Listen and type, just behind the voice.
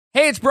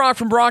Hey, it's Brock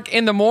from Brock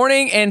in the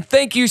Morning, and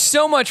thank you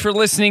so much for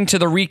listening to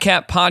the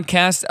recap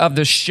podcast of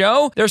the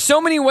show. There's so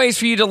many ways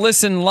for you to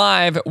listen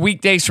live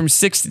weekdays from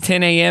 6 to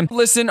 10 a.m.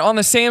 Listen on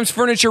the Sam's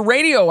Furniture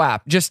Radio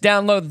app. Just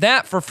download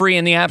that for free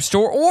in the App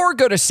Store or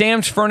go to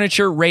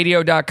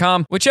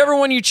samsfurnitureradio.com. Whichever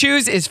one you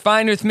choose is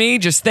fine with me.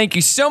 Just thank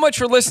you so much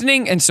for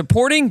listening and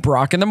supporting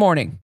Brock in the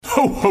Morning.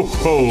 Ho, ho,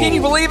 ho. Can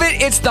you believe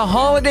it? It's the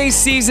holiday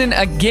season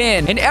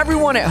again, and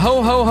everyone at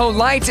Ho Ho Ho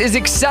Lights is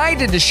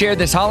excited to share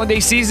this holiday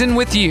season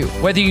with you.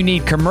 Whether you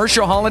need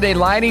commercial holiday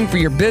lighting for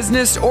your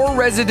business or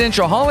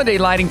residential holiday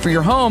lighting for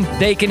your home,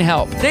 they can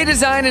help. They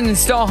design and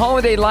install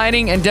holiday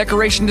lighting and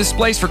decoration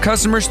displays for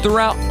customers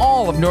throughout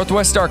all of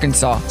Northwest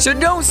Arkansas. So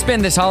don't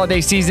spend this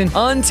holiday season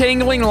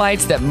untangling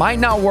lights that might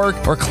not work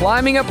or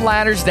climbing up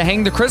ladders to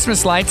hang the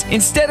Christmas lights.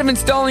 Instead of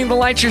installing the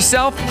lights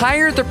yourself,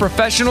 hire the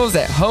professionals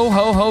at Ho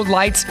Ho Ho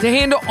Lights to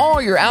handle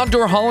all your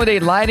outdoor holiday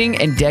lighting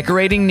and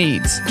decorating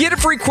needs. Get a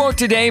free quote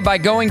today by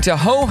going to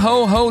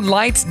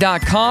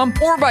hohoholights.com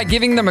or by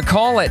giving them a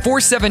call at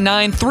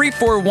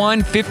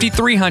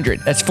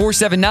 479-341-5300. That's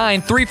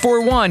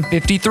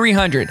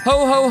 479-341-5300.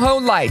 Ho Ho Ho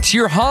Lights,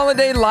 your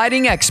holiday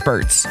lighting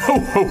experts. Ho,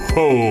 ho,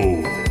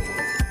 ho.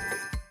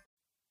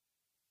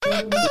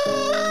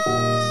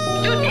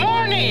 Good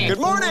morning. Good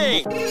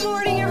morning. Good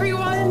morning,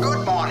 everyone.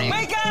 Good morning.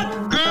 Wake up.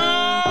 Good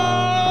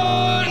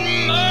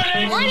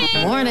morning.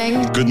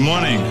 Morning. Good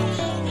morning.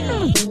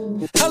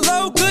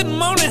 Hello, good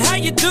morning, how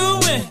you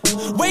doing?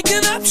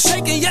 Waking up,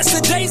 shaking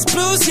yesterday's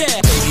blues, yeah.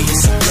 Baby,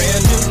 it's a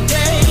brand new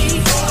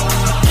day.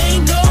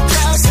 Ain't no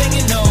clouds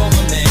hanging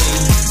over me.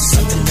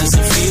 Something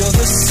doesn't feel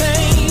the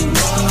same.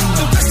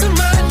 The rest of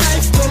my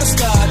life gonna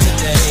start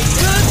today.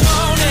 Good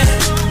morning.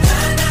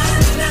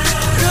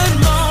 Good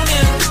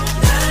morning.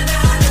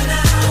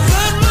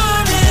 Good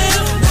morning.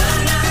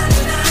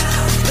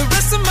 The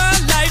rest of my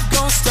life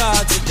gonna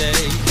start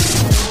today.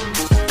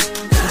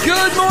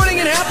 Good morning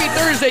and happy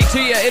Thursday to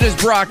you. It is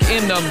Brock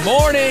in the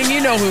Morning.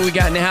 You know who we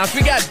got in the house.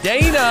 We got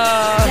Dana.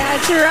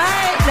 That's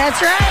right.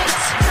 That's right.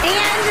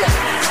 And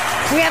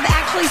we have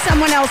actually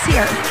someone else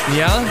here.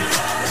 Yeah.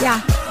 Yeah.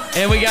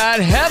 And we got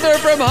Heather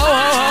from Ho Ho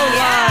Ho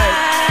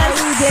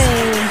Lights.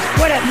 Yes.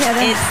 What up,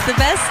 Heather? It's the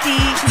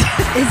bestie.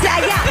 Is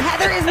that, yeah,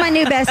 Heather is my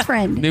new best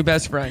friend. New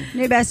best friend.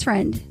 New best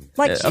friend.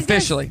 Like she's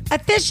Officially.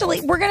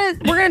 Officially. We're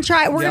gonna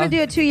try it. We're Yeah. gonna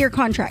do a 2-year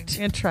contract. I'm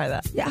gonna try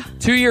that. Yeah.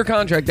 2-year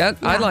contract. I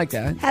Yeah. like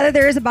that. Heather,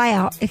 there is a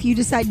buyout. If you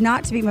decide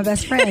not to be my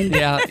best friend,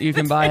 Yeah, you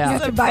can buy you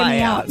have out. to buy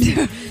me out.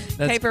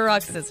 Paper,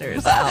 rock,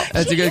 scissors.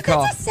 That's a good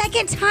call. That's the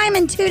second time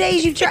in 2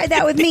 days you've tried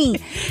that with me.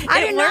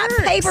 I It do not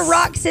works. paper,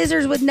 rock,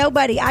 scissors with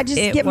nobody. I just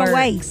It get my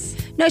way. works.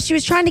 No, she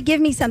was trying to give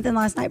me something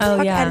last night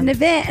Oh, yeah. at an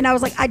event, and I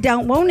was like, I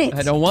don't want it.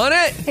 I don't want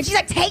it. And she's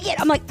like, take it.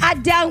 I'm like, I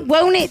don't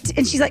want it.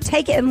 And she's like,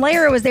 take it. And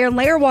Lara was there, and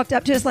Lara walked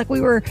up to us like we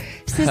were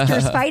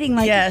sisters fighting,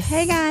 like, Yes.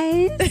 hey,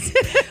 guys.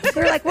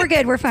 We were like, we're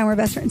good. We're fine. We're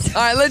best friends.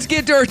 All right, let's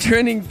get to our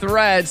trending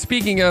thread.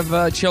 Speaking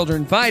of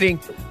children fighting,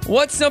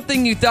 what's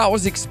something you thought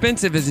was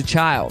expensive as a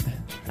child?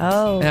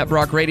 Oh. At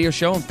Brock Radio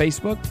Show on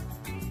Facebook?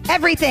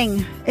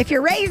 Everything. If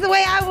you're raised the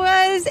way I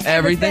was,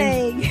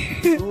 Everything?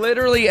 everything.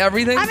 Literally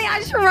everything? I mean, I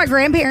just remember my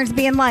grandparents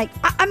being like,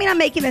 I mean, I'm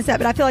making this up,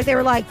 but I feel like they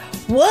were like,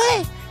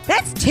 what?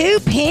 That's 2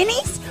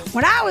 pennies?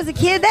 When I was a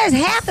kid, that's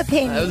half a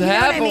penny. That was you know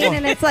half what I mean? a one.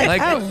 And it's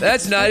like, oh,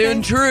 that's not okay.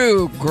 even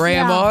true,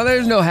 Grandma. Yeah.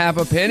 There's no half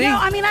a penny. No,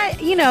 I mean,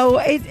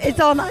 it's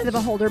all not the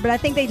beholder, but I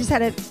think they just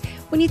had a,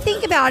 when you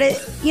think about it,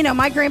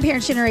 my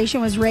grandparents'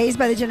 generation was raised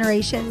by the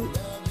generation,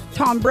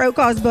 Tom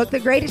Brokaw's book, The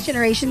Greatest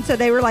Generation. So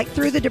they were like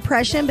through the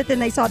Depression, but then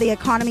they saw the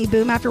economy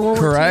boom after World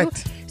War II.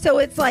 Correct. So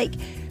it's like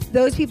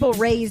those people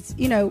raised,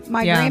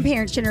 my Yeah.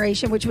 grandparents'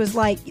 generation, which was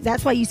like,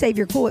 that's why you save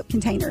your Cool Whip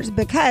containers,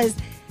 because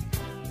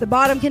the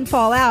bottom can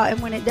fall out,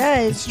 and when it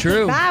does, It's you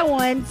true. can't buy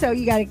one, so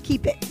you got to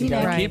keep it. You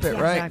gotta Right. keep it,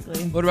 Yeah, right?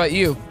 exactly. What about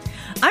you?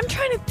 I'm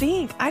trying to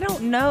think. I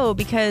don't know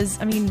because,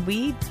 I mean,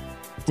 we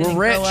We're didn't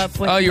rich. grow up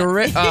with... Oh, you're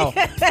rich? Oh.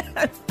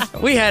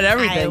 We had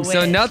everything, I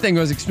so wish. nothing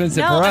was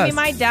expensive No, for us. I mean,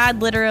 my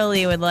dad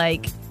literally would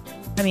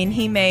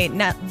he made,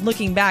 not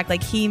looking back,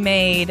 he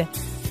made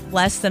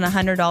less than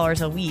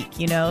 $100 a week,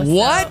 So,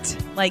 What?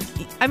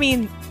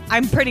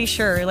 I'm pretty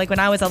sure, when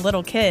I was a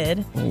little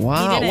kid.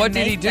 Wow. didn't What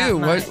did he make that do?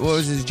 What much.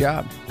 was his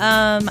job?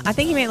 I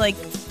think he made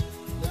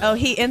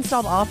he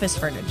installed office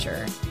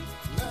furniture.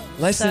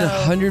 Less than So-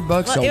 $100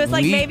 a Well, it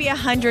was week? maybe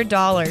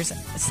 $100,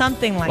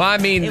 something like Well, I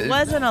that. mean- It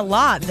wasn't a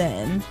lot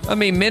then. I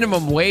mean,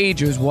 minimum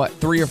wage was what,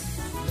 $3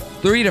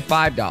 to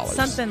 $5?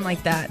 Something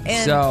like that.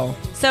 And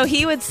So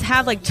he would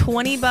have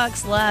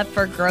 $20 left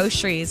for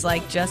groceries,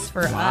 just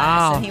for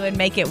Wow. us, and he would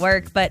make it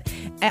work. But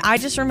I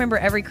just remember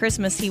every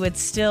Christmas he would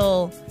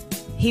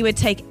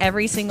take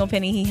every single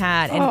penny he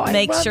had and Oh, I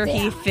make love sure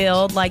he that.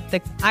 filled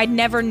I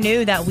never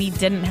knew that we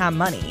didn't have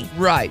money.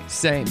 right,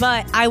 same.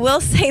 But I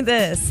will say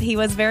this, he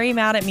was very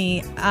mad at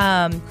me.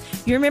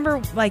 You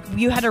remember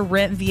you had to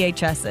rent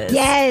VHSs.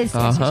 Yes.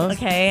 Uh-huh.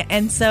 Okay,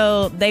 and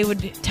so they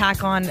would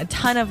tack on a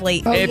ton of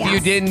late. Oh, if yes. you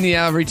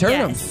didn't return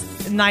them.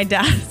 Yes. My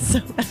dad's so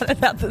mad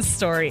about this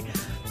story.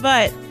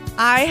 But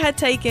I had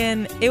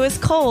taken, it was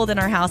cold in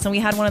our house and we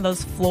had one of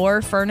those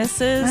floor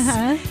furnaces.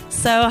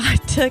 So I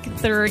took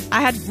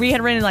we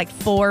had rented like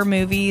 4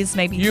 movies,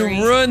 maybe 3.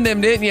 You ruined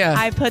them, didn't you?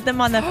 I put them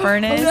on the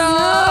furnace.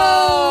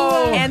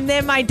 No! And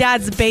then my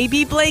dad's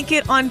baby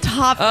blanket on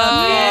top of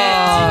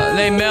Oh,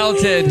 they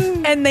melted.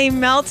 it. And they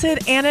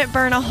melted and it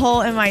burned a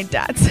hole in my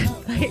dad's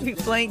baby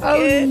blanket.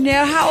 Oh,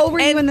 no. How old were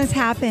you And when this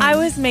happened? I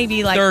was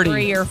maybe like 30.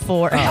 3 or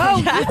 4.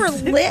 Oh, Yes. you were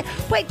lit.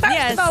 Wait, first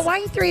Yes. of all, why are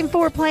you 3 and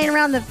 4 playing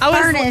around the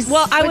I furnace?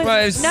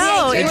 Because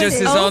no, it just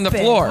was is on the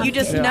open. floor. You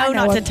just Yeah. know I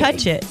know, not to I'm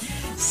touch it.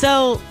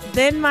 So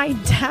then my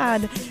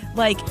dad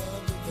like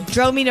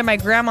drove me to my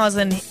grandma's,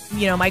 and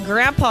my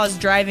grandpa's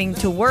driving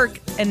to work,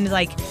 and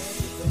like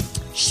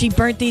she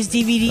burnt these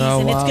DVDs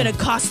and wow. it's gonna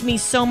cost me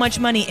so much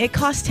money. It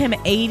cost him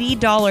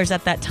 $80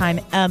 at that time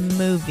a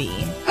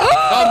movie.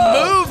 A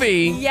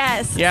movie?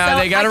 Yes. Yeah, So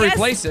they got to I guess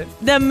replace it.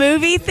 The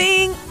movie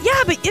thing,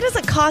 yeah, but it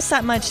doesn't cost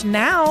that much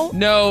now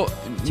No.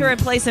 to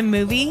replace a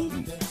movie.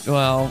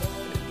 Well,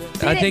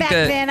 Did I it think back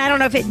that. then? I don't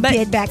know if it But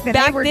did back then.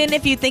 Back then,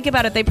 if you think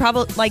about it, they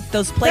probably like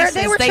those places.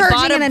 they were They charging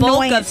bought an a bulk of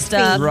annoyance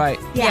stuff. fee. Right.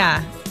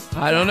 Yeah.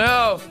 I don't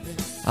know.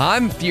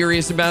 I'm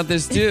furious about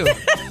this too.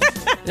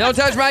 Don't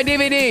touch my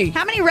DVD.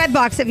 How many Red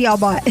Box have y'all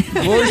bought? Do you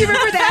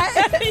remember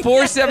that?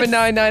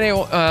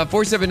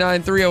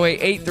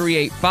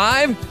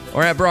 479-308-8385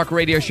 or at Brock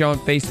Radio Show on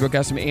Facebook.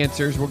 Got some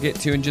answers we'll get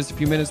to in just a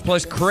few minutes.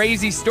 Plus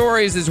crazy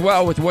stories as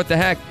well with What the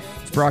Heck.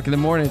 It's Brock in the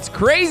Morning. It's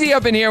crazy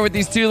up in here with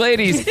these 2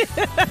 ladies.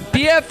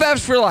 BFFs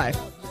for life.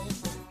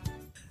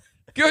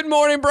 Good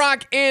morning,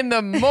 Brock in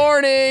the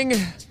morning.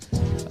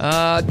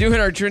 Doing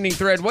our trending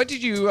thread. What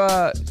did you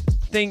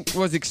think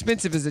was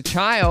expensive as a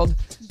child?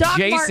 Doc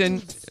Jason.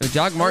 Martens.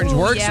 Doc Martens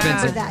were yeah.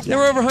 expensive. That, They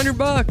were over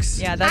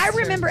 $100. Yeah, that's I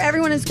true. remember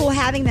everyone in school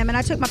having them, and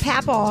I took my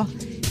papaw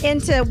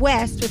into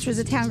West, which was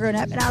a town growing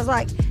up, and I was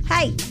like,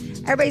 hey,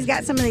 everybody's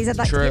got some of these. I'd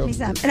like to True. get me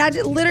some. And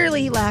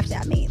literally he laughed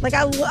at me. Like,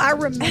 I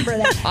remember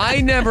that.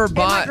 I never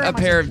bought a grandma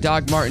pair said- of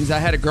Doc Martens. I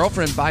had a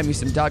girlfriend buy me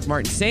some Doc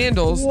Marten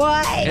sandals.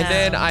 What? And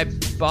then I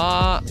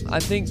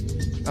think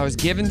I was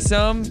given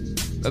some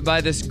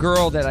by this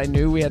girl that I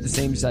knew. We had the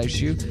same size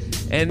shoe.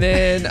 And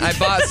then I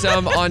bought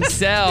some on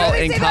sale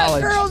They in say about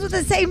college. girls with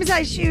the same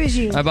size shoe as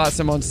you. I bought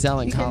some on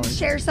sale in You can college.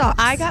 share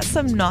socks. I got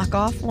some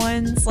knockoff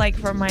ones, like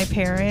from my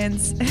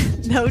parents.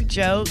 No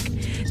joke.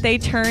 They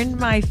turned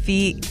my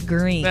feet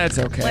green. That's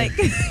okay. Like,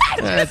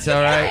 That's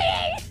all right.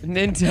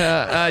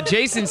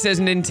 Jason says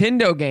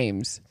Nintendo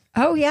games.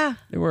 Oh, yeah.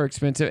 They were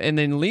expensive. And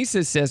then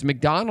Lisa says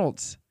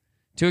McDonald's.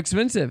 Too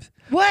expensive.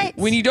 What?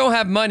 When you don't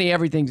have money,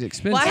 everything's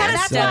expensive. Well, I had a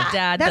so- stepdad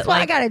That's that, why I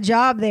like, got a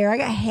job there. I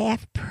got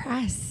half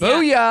price.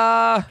 Booyah!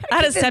 I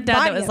had a Keep this stepdad that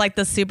body was up. like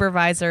the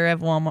supervisor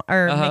of Walmart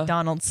or Uh-huh.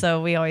 McDonald's,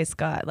 so we always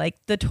got like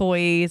the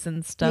toys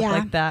and stuff Yeah.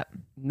 like that.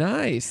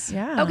 Nice.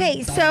 Yeah.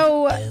 Okay,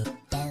 so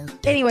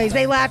anyways,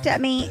 they laughed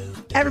at me.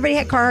 Everybody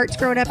had Carhartts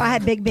growing up. I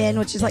had Big Ben,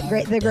 which is like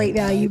the great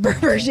value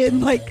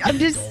version. Like,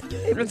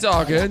 It's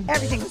all good.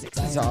 everything was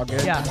expensive. It's all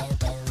good. Yeah.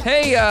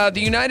 Hey, the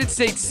United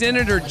States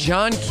Senator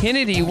John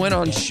Kennedy went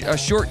on a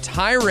short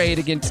tirade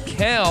against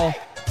Kel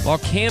while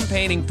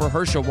campaigning for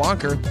Herschel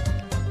Walker.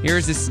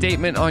 Here's a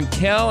statement on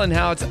Kel and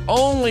how it's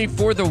only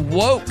for the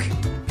woke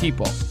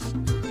people.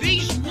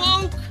 These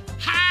woke,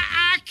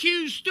 high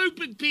IQ,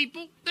 stupid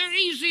people, they're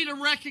easy to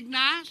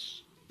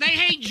recognize. They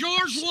hate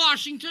George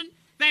Washington.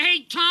 They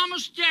hate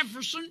Thomas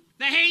Jefferson.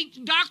 They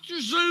hate Dr.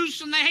 Zeus,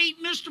 and they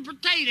hate Mr.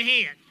 Potato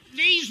Head.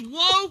 These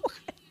woke,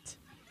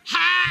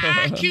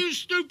 high IQ,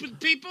 stupid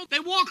people, they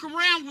walk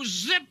around with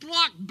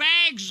Ziploc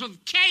bags of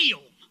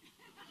kale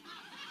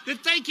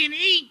that they can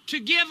eat to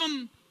give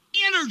them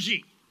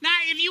energy. Now,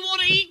 if you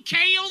want to eat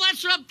kale,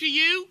 that's up to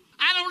you.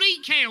 I don't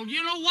eat kale.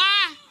 You know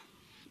why?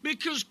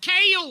 Because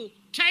kale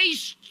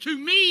tastes to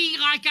me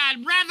like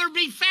I'd rather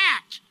be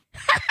fat.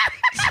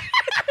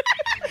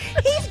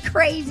 He's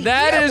crazy.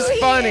 That Yeah, is he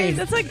funny. is.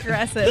 That's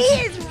aggressive. He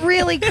is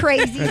really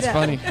crazy. That's though.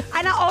 funny.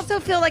 And I also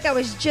feel like I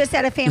was just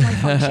at a family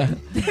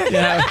function.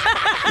 Yeah,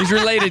 he's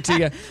related to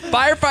you.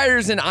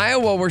 Firefighters in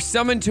Iowa were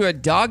summoned to a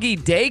doggy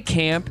day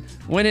camp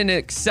when an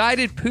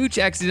excited pooch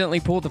accidentally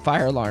pulled the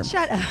fire alarm.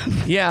 Shut up.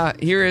 Yeah,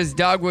 here is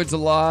Dogwoods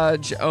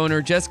Lodge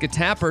owner Jessica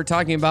Tapper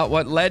talking about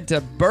what led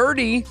to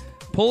Birdie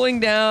pulling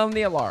down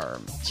the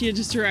alarm. She had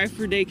just arrived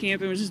for day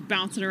camp and was just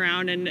bouncing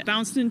around and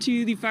bounced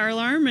into the fire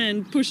alarm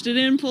and pushed it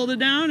in, pulled it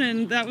down,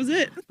 and that was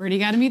it. Birdie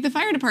got to meet the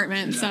fire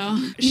department, so.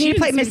 You need to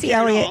play didn't seem Missy to care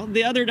at Elliott. all.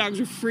 The other dogs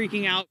were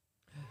freaking out.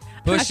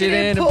 Push it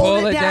in and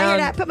pull it down.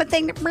 I put my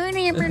thing. I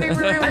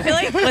feel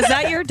like, was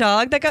that your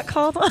dog that got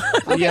called?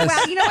 Okay, Yes.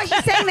 wow. You know what?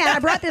 She's saying that. I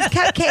brought this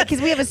cupcake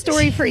because we have a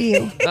story for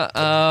you.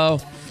 Uh-oh.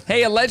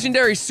 Hey, a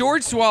legendary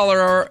sword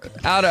swallower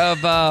out of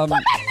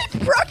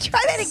Bro, try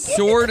that again.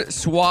 sword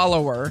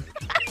swallower.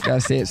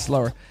 Gotta say it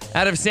slower.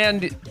 Out of San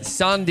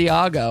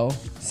Diego,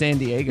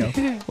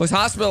 was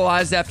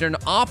hospitalized after an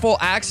awful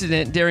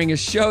accident during a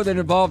show that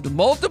involved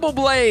multiple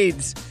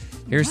blades.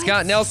 Here's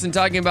Scott Nelson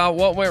talking about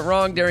what went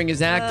wrong during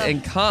his act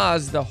and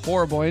caused the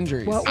horrible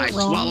injuries. What I went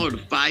wrong? swallowed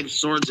 5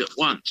 swords at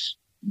once.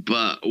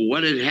 But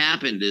what had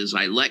happened is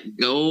I let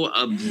go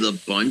of the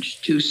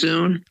bunch too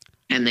soon,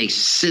 and they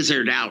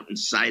scissored out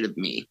inside of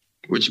me,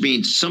 which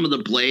means some of the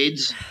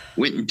blades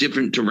went in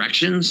different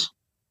directions.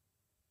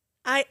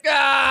 I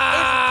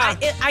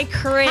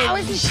cringe. How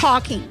is he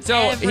talking? So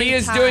Every he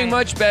is time. doing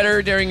much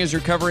better during his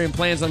recovery and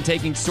plans on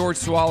taking sword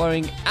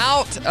swallowing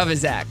out of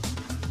his act.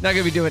 Not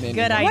gonna be doing it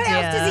Good anymore. What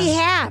else does he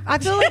have? I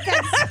feel like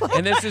that's.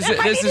 And this is I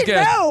this is need to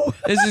good. know.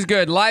 This is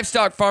good.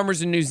 Livestock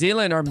farmers in New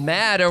Zealand are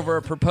mad over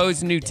a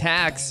proposed new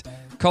tax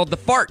called the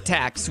fart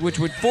tax, which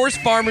would force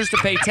farmers to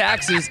pay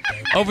taxes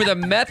over the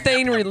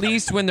methane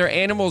released when their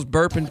animals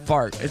burp and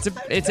fart. It's a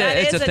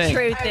thing.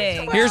 True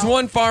thing. Here's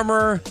one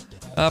farmer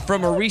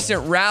from a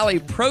recent rally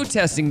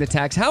protesting the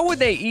tax. How would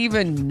they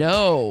even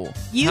know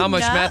how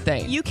much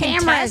methane? You can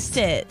Cameras. test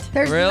it.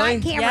 There's Really?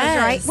 night cameras, Yes.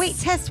 right? Wait,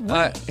 test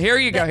what? Here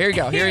you go. Here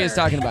he is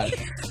talking about it.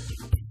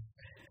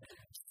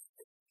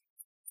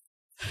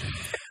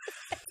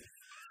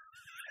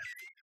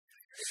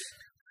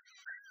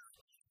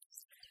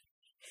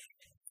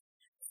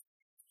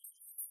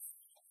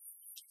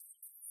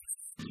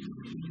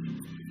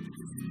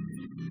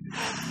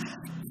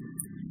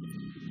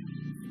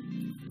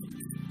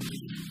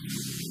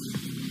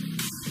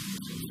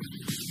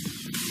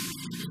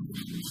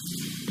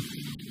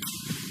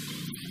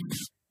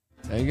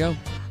 There you go.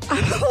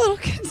 I'm a little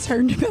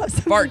concerned about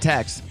something. Fart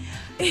tax.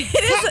 It's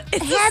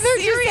Heather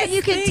just said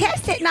you can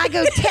test it, and I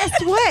go,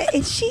 test what?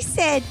 And she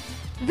said,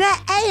 the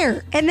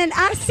air. And then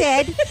I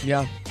said,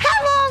 Yeah.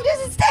 how long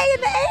does it stay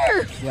in the air?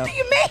 Yep. What do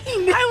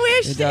you mean? I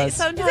wish It does.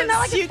 sometimes Is it not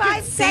like a you could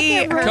 5-second see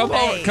her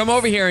rule? Come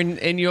over here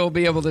and you'll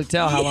be able to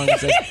tell how long it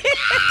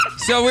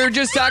takes. So we were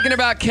just talking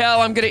about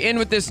Kel. I'm going to end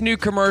with this new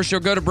commercial.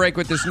 Go to break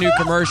with this new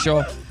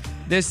commercial.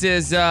 This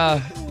is,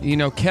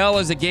 Kel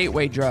is a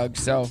gateway drug,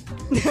 so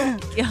Yo,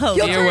 You'll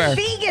Be turn aware.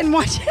 vegan.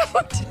 Watch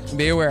out.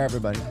 be aware,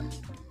 everybody.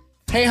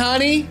 Hey,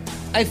 honey,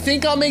 I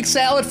think I'll make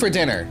salad for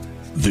dinner.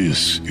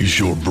 This is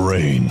your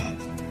brain.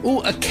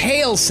 Ooh, a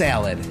kale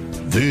salad.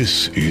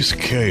 This is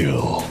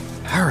kale.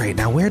 All right,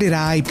 now where did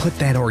I put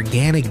that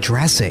organic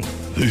dressing?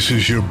 This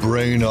is your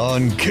brain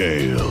on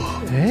kale.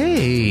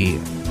 Hey,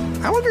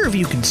 I wonder if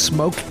you can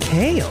smoke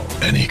kale.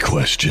 Any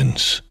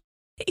questions?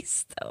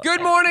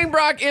 Good morning,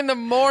 Brock. In the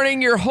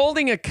morning, you're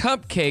holding a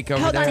cupcake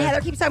over Hold there. on,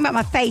 Heather keeps talking about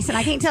my face, and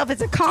I can't tell if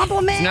it's a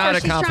compliment It's not or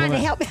a she's trying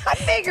compliment. to help me. I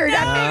figured.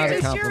 Not a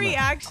just your compliment.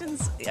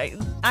 reactions.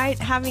 I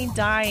have me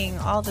dying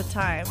all the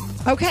time.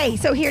 Okay,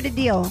 so here's the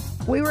deal.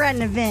 We were at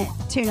an event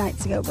 2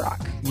 nights ago,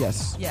 Brock.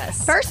 Yes.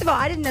 Yes. First of all,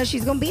 I didn't know she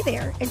was going to be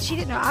there, and she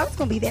didn't know I was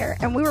going to be there,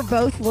 and we were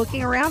both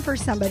looking around for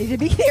somebody to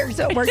be there,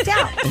 so it worked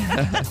out.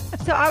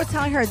 So I was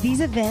telling her these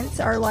events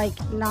are like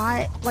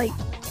not like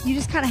you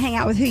just kind of hang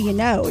out with who you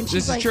know. And she's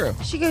This is like, true.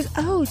 She goes,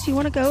 "Oh, do you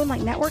want to go and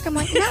like network?" I'm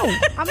like, "No,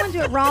 I'm going to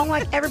do it wrong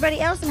like everybody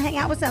else and hang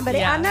out with somebody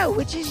Yeah. I know,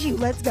 which is you.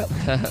 Let's go."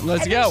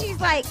 Let's and go. Then she's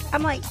like,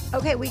 "I'm like,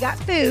 okay, we got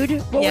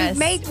food. Well, Yes.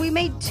 we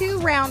made 2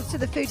 rounds to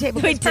the food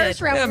table. We The first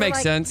did. round, Yeah, we were makes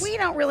like, sense. We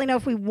don't really know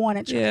if we want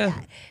to try Yeah.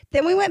 that.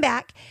 Then we went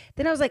back.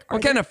 Then I was like,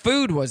 What kind of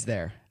food was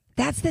there?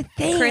 That's the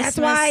thing. That's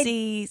why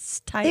Christmassy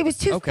type. it was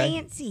too Okay.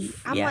 fancy.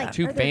 I'm Yeah. like,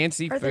 Too are there-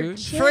 fancy are there food?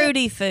 chips?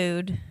 fruity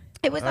food.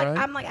 It was like, right.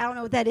 I'm like, I don't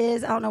know what that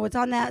is. I don't know what's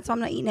on that, so I'm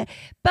not eating it.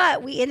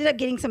 But we ended up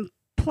getting some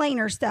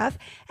plainer stuff,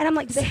 and I'm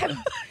like, do they have,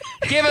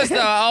 Give us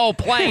the old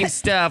plain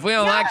stuff. We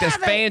don't y'all like this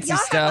have fancy y'all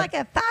stuff. Have like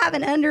a 5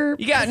 and under.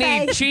 You got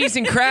any buffet? cheese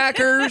and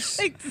crackers?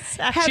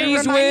 Heather,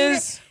 cheese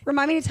whiz?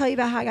 Remind me to tell you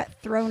about how I got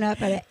thrown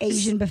up at an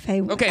Asian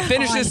buffet. Okay,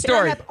 finish on, this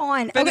story. thrown up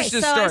on. Finish okay,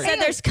 this So story. I said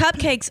there's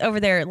cupcakes over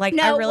there. Like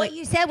No, I really. what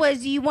you said was,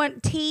 do you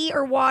want tea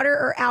or water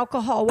or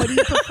alcohol? What do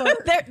you prefer?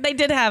 They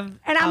did have.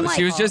 And I'm like,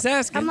 She was just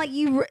asking. I'm like,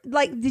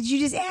 did you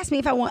just ask me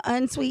if I want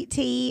unsweet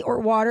tea or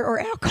water or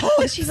alcohol?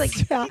 And she's like,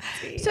 yeah.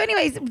 So,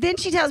 anyways, then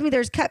she tells me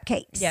there's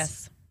cupcakes.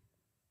 Yes.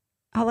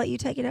 I'll let you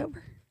take it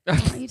over. I'll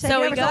let you take So it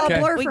we over. It's go. all a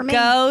blur We for me.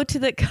 go to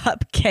the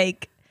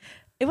cupcake.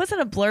 It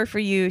wasn't a blur for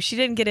you. She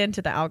didn't get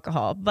into the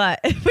alcohol, but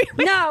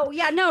No,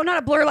 not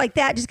a blur like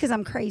that. Just because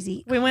I'm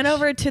crazy. we went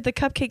over to the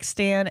cupcake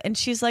stand, and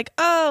she's like,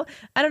 "Oh,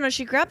 I don't know."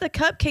 She grabbed the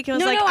cupcake and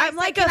was like, I "I'm said,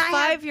 like a "Can I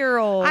have-"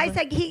 5-year-old." I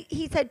said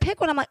he said pick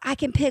one. I'm like, I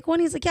can pick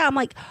one. He's like, yeah. I'm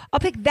like, I'll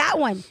pick that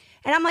one.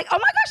 And I'm like, oh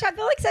my gosh, I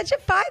feel like such a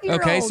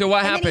 5-year-old. Okay, so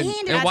what And then happened? he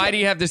handed And it. why I do said,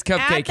 you have this cupcake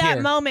At that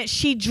here? moment,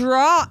 she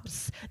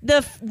drops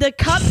the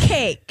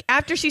cupcake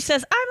after she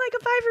says, "I'm like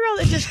a 5-year-old,"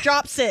 and just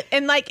drops it,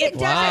 and like it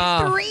does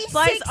Wow. a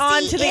Flies 360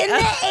 onto the in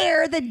the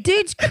air. The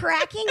dude's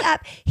cracking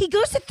up. He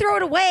goes to throw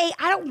it away.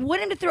 I don't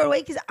want him to throw it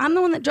away because I'm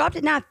the one that dropped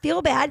it. Now I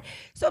feel bad.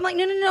 So I'm like,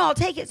 no, I'll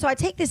take it. So I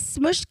take this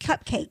smushed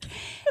cupcake,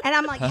 and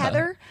I'm like,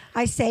 Heather,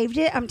 I saved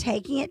it. I'm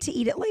taking it to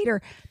eat it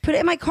later. Put it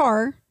in my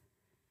car.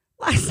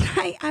 Last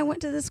night I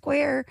went to the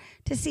square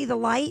to see the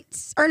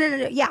lights. Or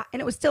no, yeah,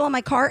 and it was still in my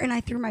car, and I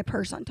threw my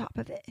purse on top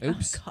of it.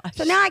 Oops.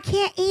 So now I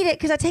can't eat it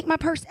because I take my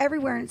purse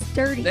everywhere and it's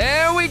dirty.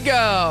 There we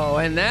go.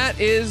 And that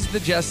is the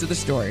gist of the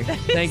story.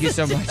 Thank you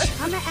so much.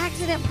 I'm an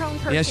accident-prone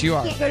person. Yes, you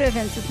are. Can't go to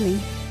events with me.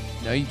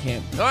 No, you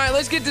can't. All right,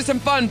 let's get to some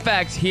fun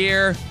facts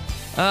here.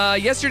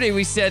 Yesterday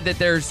we said that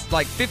there's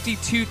like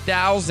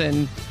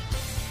 52,000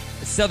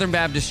 Southern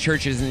Baptist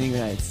churches in the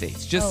United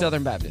States. Just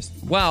Southern Baptist.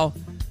 Well,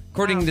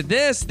 According to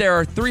this, there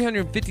are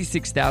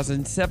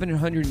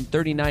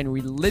 356,739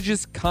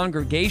 religious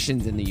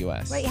congregations in the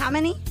U.S. Wait, how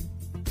many?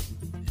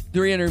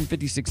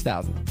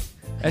 356,000.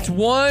 That's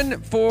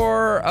one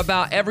for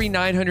about every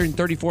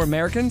 934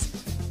 Americans.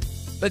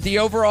 But the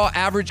overall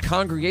average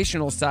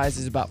congregational size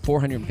is about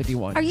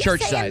 451. Are you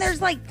Church saying size.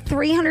 there's like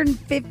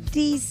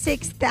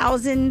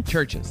 356,000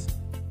 churches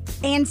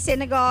and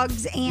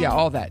synagogues and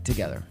all that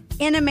together.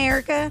 in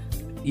America?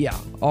 Yeah,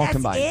 all That's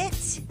combined.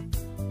 it?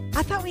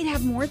 I thought we'd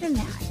have more than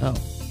that. Oh.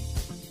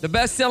 The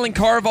best-selling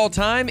car of all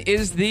time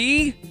is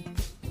the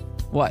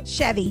what?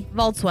 Chevy.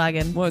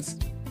 Volkswagen. Well, it's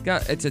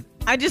a.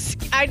 I just.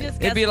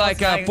 It'd be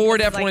like a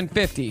Ford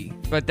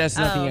F-150, but that's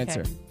not the okay.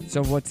 answer.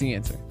 So what's the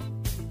answer?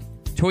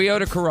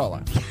 Toyota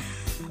Corolla.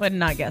 Would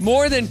not guess.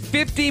 More than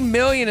 50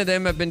 million of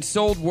them have been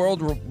sold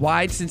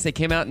worldwide since they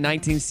came out in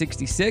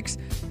 1966.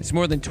 It's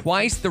more than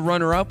twice the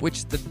runner-up, which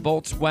is the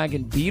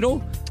Volkswagen Beetle,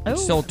 which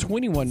sold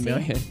 21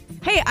 million.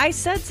 Hey, I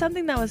said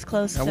something that was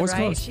close That to was right.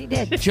 close. She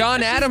did.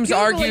 John Adams She's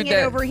Googling argued it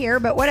that over here,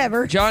 but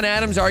whatever. John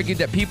Adams argued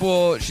that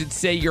people should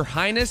say Your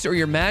Highness or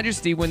Your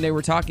Majesty when they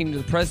were talking to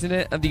the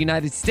President of the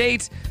United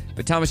States,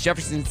 but Thomas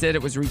Jefferson said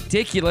it was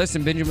ridiculous,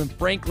 and Benjamin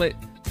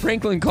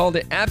Franklin called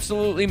it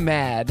absolutely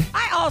mad.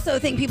 I also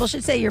think people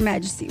should say Your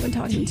Majesty when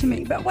talking to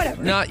me, but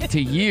whatever. Not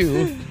to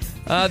you.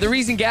 The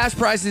reason gas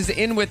prices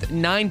end with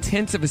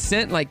 0.9 of a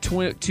cent, like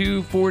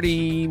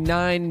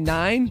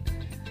 2.49.9,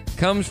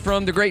 comes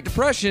from the Great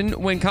Depression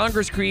when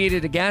Congress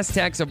created a gas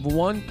tax of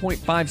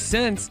 1.5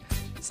 cents.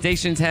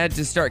 Stations had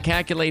to start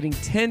calculating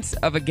tenths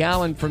of a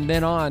gallon from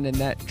then on, and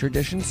that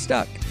tradition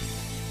stuck.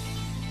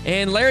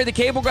 And Larry the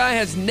Cable Guy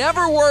has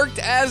never worked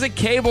as a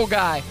cable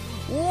guy.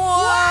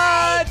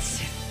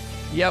 What?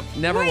 Yep,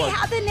 never Wait, worked.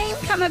 how'd the name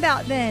come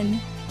about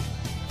then?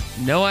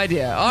 No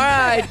idea. All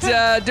right,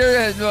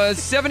 during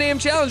 7 a.m.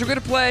 challenge, we're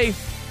going to play,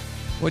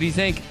 what do you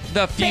think?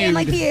 The Feud.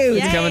 Family Feud.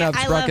 It's coming up.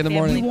 I Sprock in the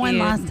morning. You won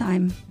last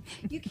time.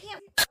 You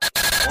can't.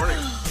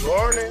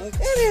 Morning.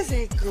 It is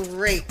a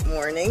great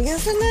morning,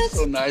 isn't it?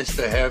 So nice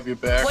to have you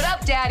back. What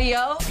up,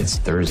 Daddy-O? It's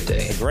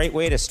Thursday. A great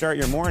way to start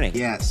your morning.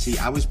 Yeah, see,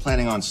 I was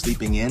planning on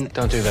sleeping in.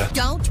 Don't do that.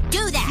 Don't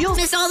do that. You'll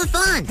miss all the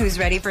fun. Who's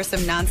ready for some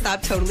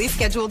nonstop, totally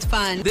scheduled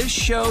fun? This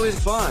show is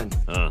fun.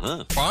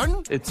 Uh-huh.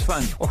 Fun? It's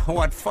fun.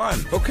 What fun?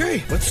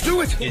 Okay, let's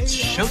do it. It's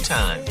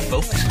showtime,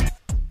 folks.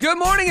 Good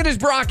morning. It is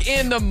Brock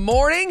in the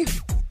morning.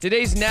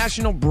 Today's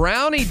National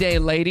Brownie Day,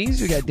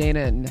 ladies. We got Dana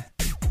and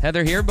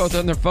Heather here, both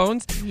on their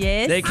phones.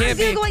 Yes. They can't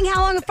I'm Googling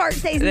how long a fart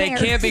stays in They there.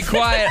 can't be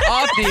quiet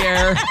off the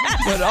air,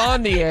 but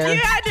on the air.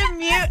 You had to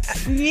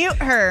mute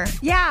her.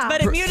 Yeah.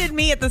 But it muted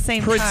me at the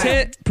same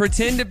time.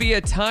 Pretend to be a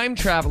time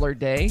traveler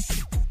day.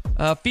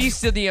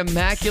 Feast of the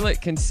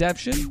Immaculate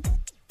Conception.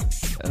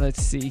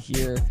 Let's see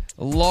here.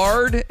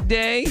 Lard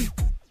Day.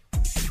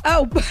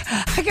 Oh,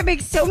 I can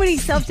make so many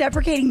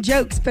self-deprecating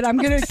jokes, but I'm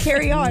going to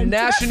carry on.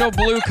 National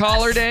Blue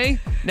Collar Day.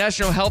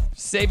 National Health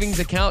Savings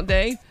Account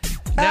Day.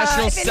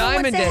 National if anyone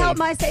Simon wants Day. to help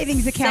my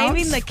savings account.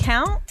 Saving the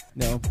count?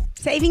 No.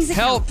 Savings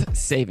account. Health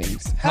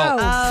savings.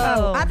 Health.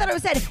 Oh. I thought it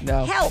was said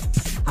No. help.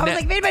 I was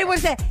like, if anybody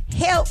wants to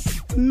help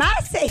my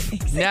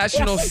savings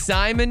National account.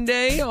 Simon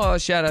Day. Oh,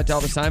 shout out to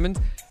all the Simons.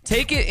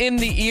 Take It in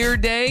the Ear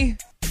Day.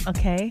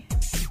 Okay.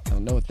 I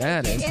don't know what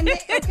that is.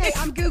 Okay,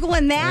 I'm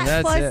Googling that.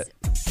 That's plus, it.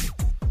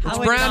 I It's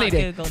would Brownie not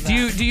Day. Google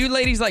Do you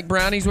ladies like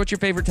brownies? What's your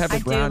favorite type I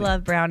of brownie? do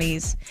love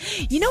brownies.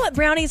 You know what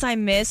brownies I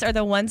miss are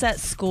the ones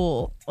at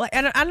school. Like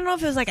I don't know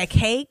if it was like a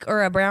cake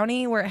or a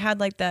brownie where it had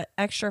like the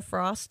extra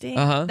frosting.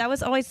 Uh-huh. That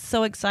was always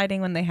so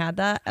exciting when they had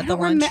that at I the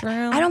don't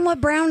lunchroom. I don't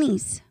love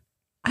brownies.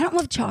 I don't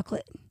love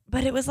chocolate.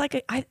 But it was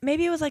like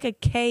maybe it was like a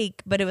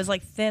cake, but it was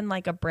like thin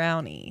like a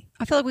brownie.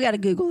 I feel like we got to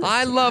Google this.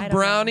 I love don't know.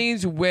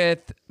 brownies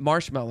with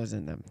marshmallows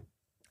in them.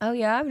 Oh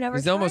yeah, I've never.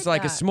 It's tried almost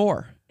like a that.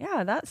 s'more.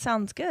 Yeah, that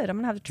sounds good. I'm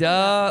gonna have to try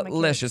that for my kids.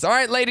 Delicious. All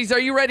right, ladies, are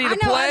you ready to I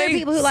know play? other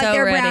people who like So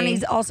their ready.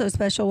 brownies also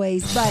special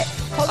ways, but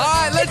All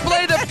right, let's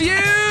play the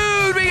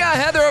feud. We got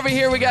Heather over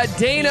here. We got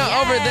Dana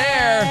over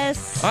there.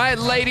 Yes. All right,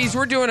 ladies,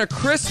 we're doing a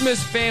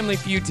Christmas family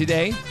feud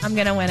today. I'm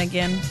gonna win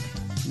again.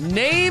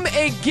 Name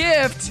a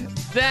gift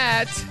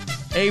that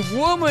a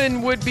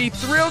woman would be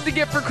thrilled to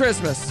get for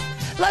Christmas.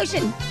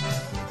 lotion.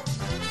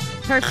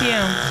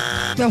 Perfume.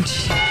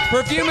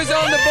 Perfume is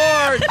on the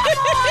board.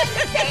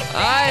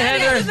 All right,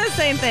 Heather. It's the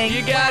same thing.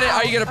 You got it.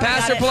 Are you going to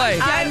pass or play?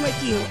 I'm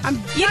with you.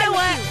 You know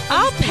what?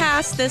 I'll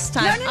pass this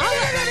time. No.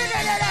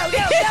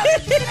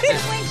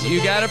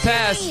 You got to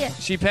pass.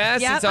 She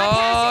passed. Yep, It's I all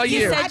passed it. You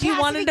you. said you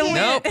wanted to win.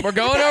 Nope, we're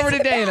going over to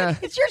Dana.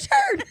 It's your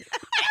turn.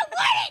 I don't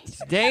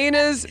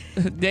want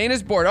it.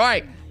 Dana's board. All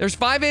right, there's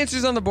 5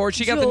 answers on the board.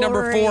 She got the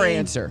number 4 Jewelry.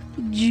 answer.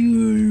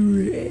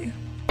 Jewelry.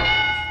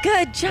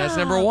 Good job. That's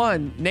number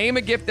 1. Name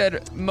a gift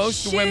that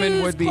most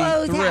women would be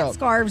Clothes, hats, thrilled.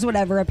 scarves,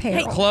 whatever,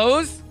 apparel.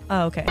 Clothes?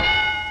 Oh, okay.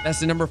 That's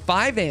the number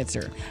 5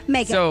 answer.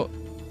 Makeup. So,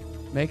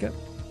 makeup?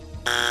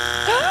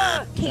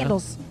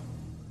 Candles.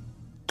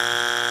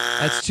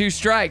 That's 2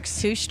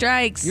 strikes. 2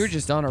 strikes. You're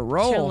just on a It's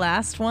roll. your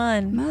last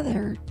one.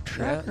 Mother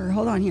trucker.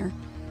 Hold on here.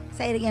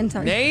 Say it again.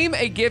 Sorry. Name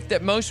a gift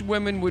that most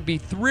women would be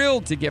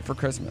thrilled to get for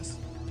Christmas.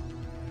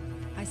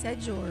 I said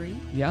jewelry.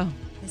 Yeah.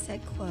 I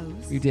said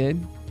clothes. You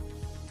did?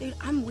 Dude,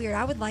 I'm weird.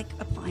 I would like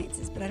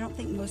appliances, but I don't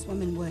think most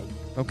women would.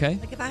 Okay.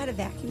 Like if I had a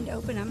vacuum to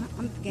open, I'm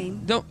the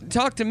game. Don't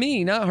talk to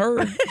me, not her.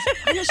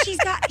 I know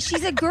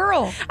she's a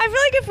girl. I feel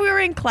like if we were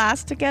in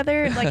class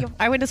together, like if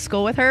I went to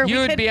school with her, You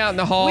would be out in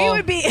the hall. We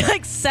would be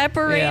like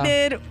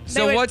separated. Yeah. They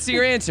So would- what's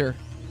your answer?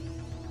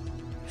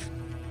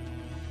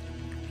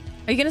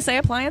 Are you gonna say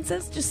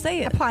appliances? Just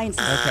say it. Appliances.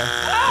 Okay.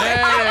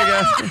 There you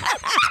go.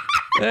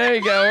 There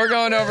you go. We're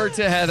going over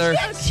to Heather.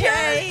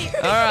 Okay.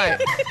 All right.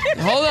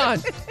 Hold on.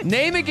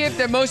 Name a gift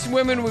that most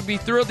women would be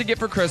thrilled to get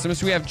for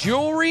Christmas. We have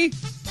jewelry,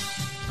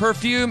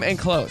 perfume, and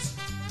clothes.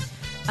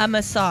 A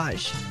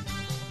massage.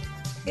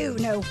 Ew,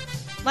 no.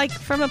 Like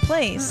from a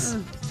place.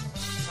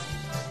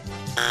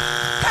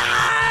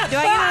 Do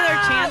I get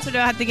another chance or do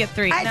I have to get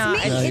three? It's No, me.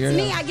 No, you're It's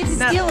me. not. I get to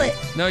steal it.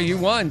 No, you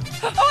won.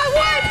 Oh, I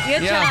won.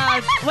 Good Yeah.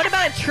 job. What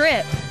about a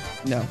trip?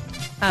 No.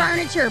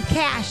 Furniture,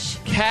 cash.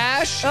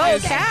 Cash Oh,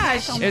 is,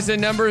 cash. is the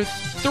number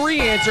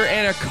 3 answer,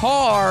 and a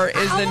car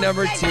is the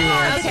number 2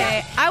 answer.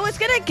 Okay, I was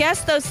gonna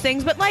guess those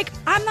things, but like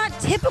I'm not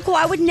typical.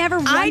 I would never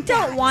want I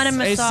don't that. want a It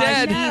massage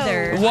said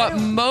either. what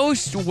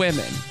most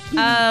women. Okay.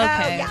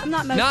 Yeah, I'm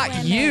not most Not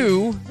women.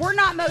 you. We're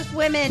not most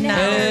women. No.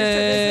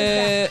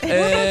 Heather, so this is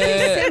We're both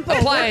pretty simple.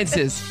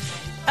 Appliances.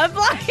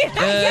 Appliances.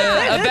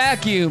 A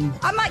vacuum.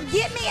 I'm like,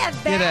 get me a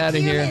vacuum Get outta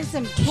here. and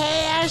some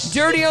cash.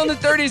 Dirty on the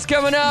 30s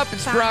coming up.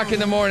 It's Fine. Brock in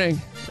the morning.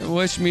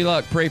 Wish me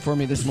luck. Pray for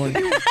me this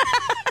morning.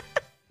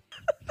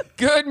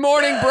 Good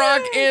morning,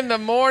 Brock in the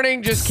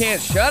morning. Just can't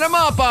shut him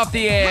up off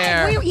the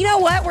air. You know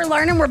what? We're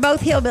learning we're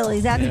both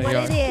hillbillies. That's There what you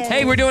it are. is.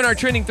 Hey, we're doing our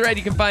trending thread.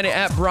 You can find it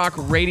at Brock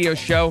Radio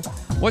Show.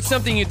 What's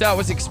something you thought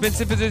was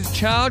expensive as a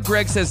child?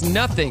 Greg says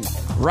nothing.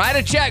 Write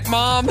a check,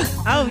 Mom.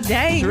 Oh,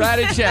 dang. Write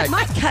a check.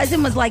 My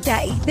cousin was like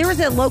that. There was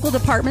a local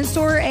department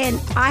store,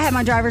 and I had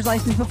my driver's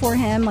license before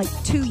him, like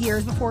 2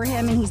 years before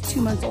him, and he's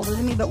 2 months older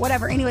than me, but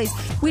whatever. Anyways,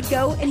 we'd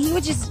go, and he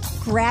would just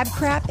grab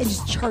crap and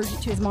just charge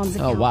it to his mom's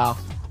account. Oh, wow.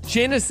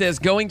 Jenna says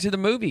going to the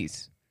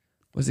movies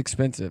was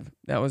expensive.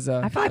 That was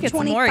I feel like it's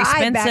more 25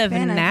 back expensive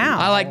then, I now.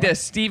 I like this.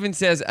 Steven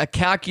says a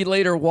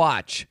calculator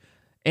watch,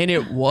 and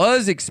it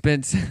was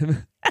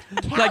expensive.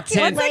 Like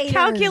 10. What's a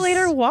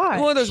calculator watch?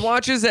 One of those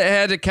watches that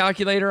had a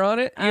calculator on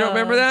it. You don't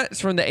remember that? It's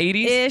from the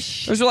 80s.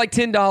 Ish. Those are like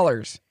 $10.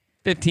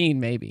 $15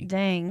 maybe.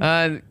 Dang.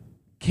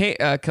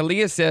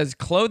 Kalia says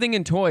clothing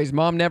and toys.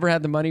 Mom never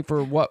had the money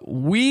for what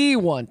we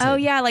wanted. Oh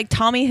yeah, like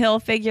Tommy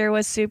Hilfiger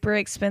was super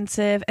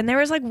expensive, and there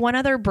was like one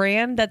other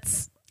brand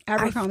that's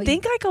Abercrombie. I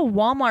think like a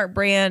Walmart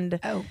brand.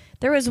 Oh.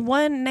 There was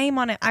one name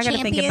on it. I gotta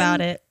think Champion?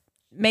 about it.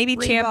 Maybe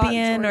Reebok,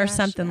 Champion or DoorDash,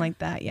 something like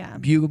that. Yeah.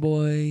 Bugle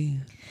Boy.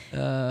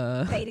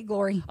 Faded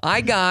glory.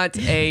 I got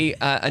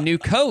a new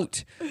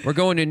coat. We're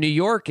going to New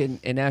York, and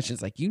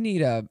Ashton's like, you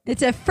need a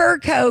It's a fur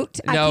coat.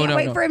 I No, can't no,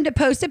 wait no. for him to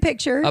post a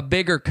picture.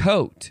 bigger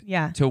coat.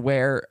 Yeah. To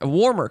wear, a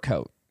warmer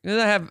coat. I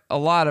have a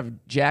lot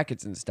of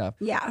jackets and stuff.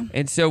 Yeah.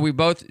 And so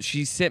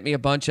she sent me a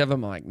bunch of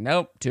them. I'm like,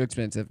 nope, too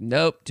expensive.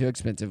 Nope, too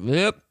expensive.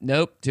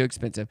 Nope, too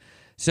expensive.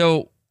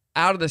 So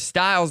out of the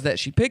styles that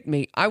she picked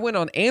me, I went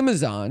on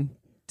Amazon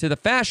to the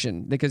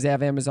fashion because they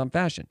have Amazon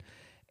fashion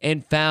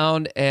and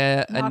found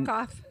a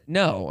Knockoff.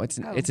 No, it's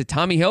a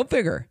Tommy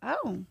Hilfiger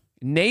Oh.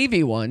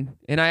 navy one,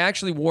 and I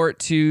actually wore it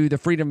to the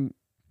Freedom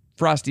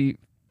Frosty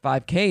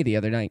 5K the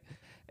other night,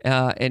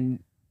 and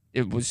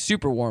it was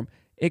super warm.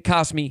 It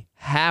cost me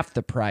half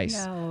the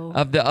price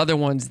of the other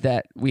ones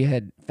that we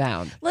had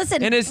found.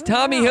 Listen. And it's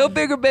Tommy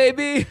Hilfiger,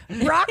 baby.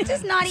 Brock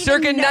does not even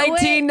Circa know it.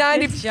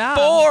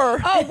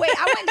 1994. Oh, wait.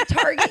 I went to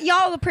Target.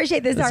 Y'all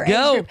appreciate this. Let's our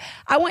go. age group.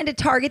 I went to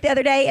Target the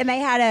other day, and they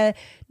had a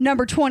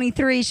number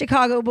 23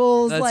 Chicago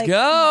Bulls Let's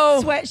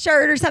go.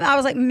 sweatshirt or something. I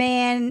was like,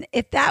 man,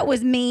 if that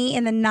was me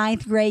in the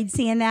 9th grade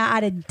seeing that,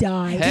 I'd have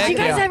died. Heck Did you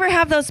guys yeah. ever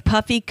have those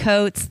puffy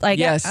coats? Like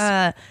Yes.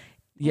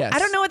 I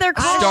don't know what they're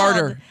called.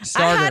 Starter.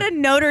 I had a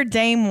Notre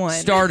Dame one.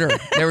 Starter.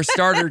 They were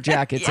starter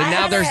jackets, and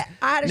now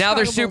I had a now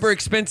they're Chicago super Bulls.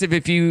 expensive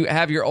if you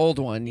have your old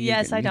one.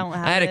 Yes, I don't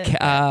have I had it,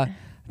 I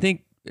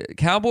think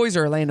Cowboys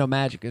or Orlando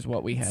Magic is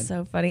what we had.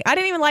 So funny. I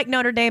didn't even like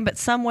Notre Dame, but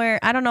somewhere,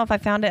 I don't know if I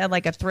found it at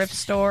like a thrift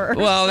store. Or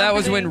Well, that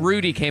was when something.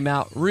 Rudy came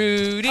out.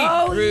 Rudy.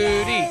 Oh, Rudy.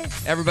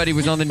 yes. Everybody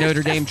was on the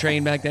Notre Dame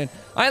train back then.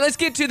 All right, let's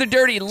get to the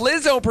dirty.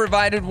 Lizzo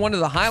provided one of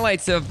the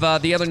highlights of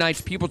the other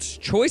night's People's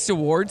Choice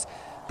Awards,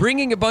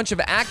 bringing a bunch of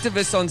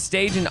activists on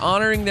stage and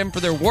honoring them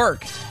for their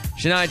work.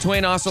 Shania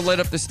Twain also lit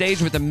up the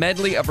stage with a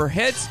medley of her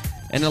hits,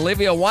 and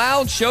Olivia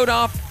Wilde showed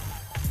off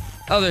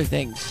other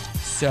things.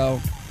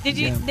 So,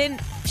 Didn't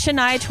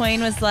Shania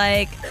Twain was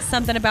like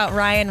something about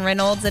Ryan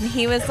Reynolds, and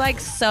he was like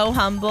so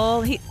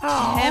humble. Him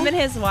and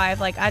his wife,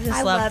 like I just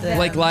I loved love them. them.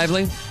 Blake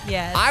Lively?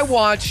 Yes. I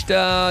watched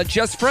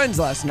Just Friends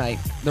last night,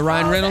 the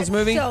Ryan Reynolds that's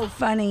movie. So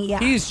funny. Yeah.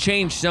 He's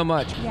changed so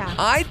much. Yeah.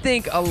 I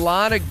think a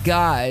lot of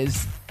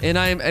guys, and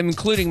I'm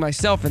including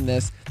myself in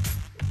this,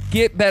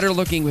 get better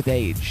looking with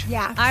age.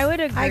 Yeah. I would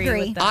agree. I agree.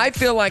 With that. I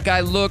feel like I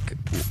look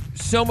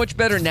so much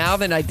better now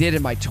than I did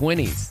in my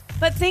 20s.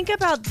 But think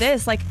about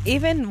this. Like,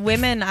 even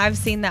women I've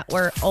seen that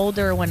were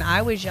older when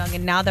I was young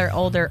and now they're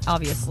older,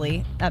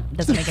 obviously. That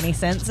doesn't make any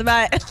sense.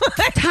 But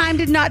time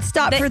did not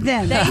stop for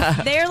them.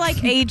 They're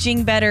like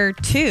aging better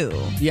too.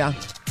 Yeah.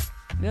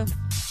 Yeah.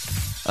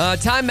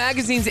 Time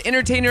Magazine's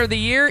Entertainer of the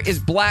Year is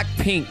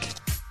Blackpink.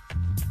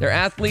 Their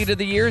Athlete of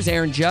the Year is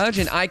Aaron Judge,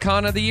 and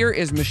Icon of the Year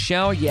is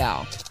Michelle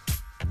Yao.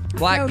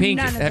 Blackpink.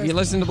 Have you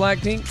listened to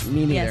Blackpink?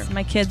 Me neither. Yes,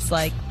 my kids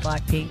like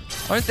Blackpink.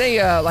 Aren't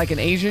they like an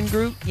Asian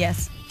group?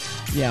 Yes.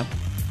 Yeah.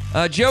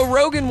 Joe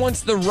Rogan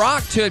wants The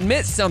Rock to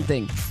admit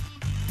something,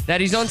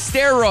 that he's on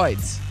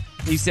steroids.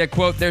 He said,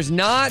 quote, "There's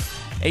not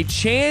a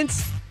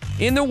chance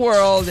in the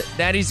world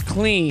that he's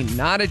clean.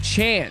 Not a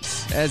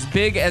chance. As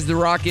big as The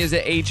Rock is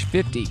at age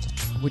 50.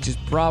 Which is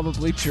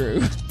probably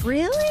true.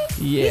 Really?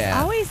 Yeah.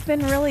 He's always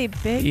been really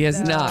big. He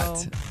has though.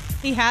 not.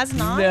 He has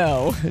not?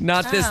 No,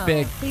 not this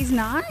big. He's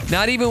not?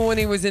 Not even when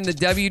he was in the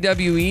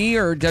WWE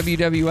or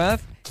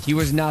WWF, he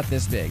was not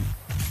this big.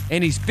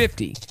 And he's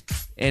 50.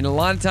 And a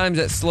lot of times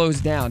that slows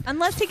down.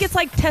 Unless he gets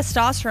like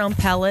testosterone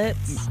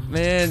pellets.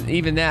 Man,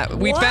 even that.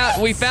 We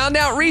found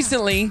out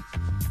recently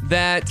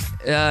that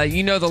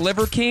the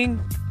Liver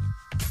King?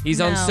 He's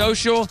on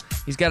social.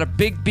 He's got a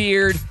big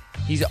beard.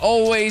 He's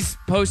always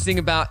posting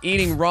about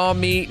eating raw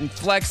meat and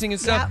flexing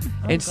and stuff.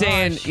 Yep. And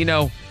saying,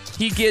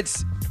 he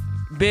gets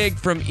big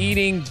from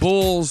eating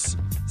bulls,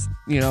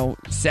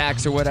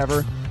 sacks or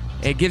whatever.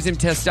 It gives him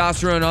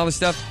testosterone and all this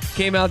stuff.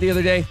 Came out the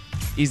other day.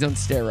 He's on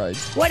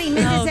steroids. What he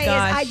meant to say is,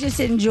 I just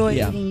enjoy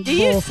eating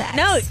bull sacks.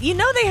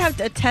 No, they have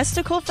a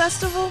testicle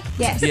festival?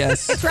 Yes.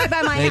 Yes. It's right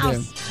by my They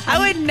house. do. I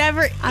would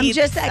never I'm eat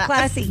just that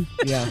classy.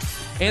 Yeah.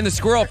 And the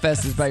Squirrel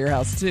Fest is by your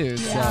house, too.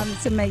 Yeah, So.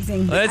 it's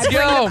amazing. Let's I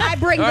go.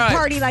 bring All the right.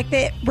 party like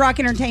the Brock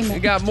Entertainment. We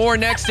got more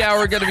next hour.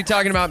 We're going to be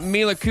talking about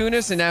Mila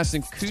Kunis and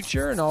Ashton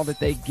Kutcher and all that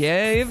they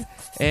gave.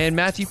 And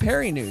Matthew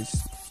Perry news.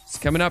 It's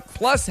coming up.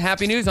 Plus,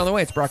 happy news on the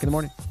way. It's Brock in the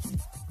Morning.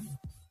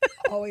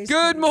 Always.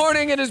 Good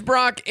morning. It is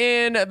Brock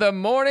in the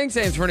Morning.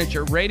 Sam's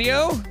Furniture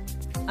Radio.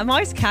 I'm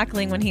always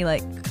cackling when he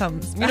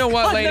comes. You know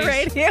what, on ladies?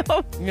 The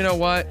radio. You know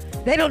what?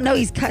 They don't know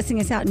he's cussing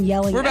us out and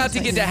yelling. We're at about us. to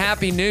get to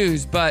happy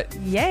news, but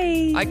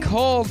yay! I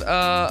called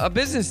a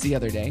business the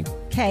other day.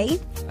 Okay.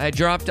 I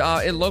dropped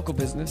a local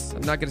business.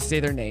 I'm not going to say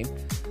their name.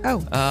 Oh.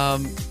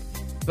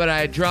 But I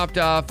had dropped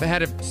off. I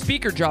had a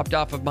speaker dropped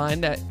off of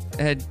mine that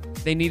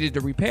they needed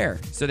to repair.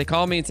 So they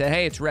called me and said,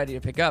 "Hey, it's ready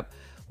to pick up."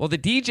 Well, the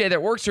DJ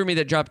that works for me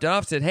that dropped it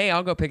off said, "Hey,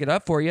 I'll go pick it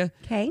up for you."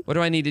 Okay. What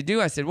do I need to do?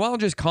 I said, "Well, I'll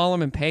just call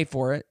them and pay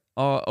for it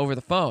over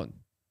the phone.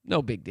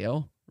 No big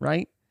deal,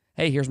 right?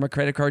 Hey, here's my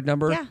credit card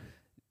number. Yeah.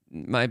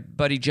 My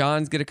buddy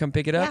John's going to come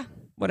pick it up. Yeah.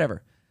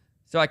 Whatever."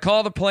 So I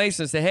call the place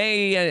and say,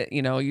 "Hey,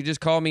 you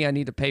just called me. I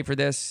need to pay for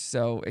this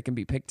so it can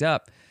be picked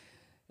up."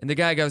 And the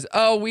guy goes,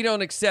 "Oh, we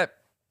don't accept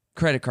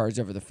credit cards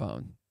over the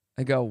phone."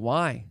 I go,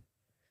 "Why?"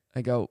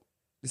 I go,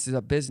 "This is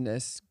a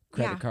business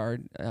credit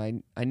card.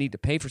 I need to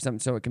pay for something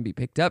so it can be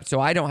picked up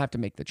so I don't have to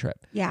make the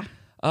trip." Yeah.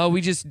 "Oh,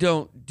 we just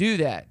don't do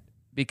that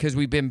because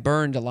we've been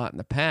burned a lot in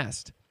the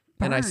past."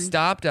 And I Burned?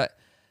 stopped.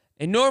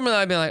 And normally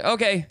I'd be like,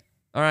 "Okay,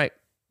 all right,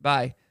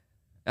 bye."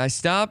 I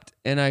stopped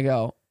and I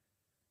go,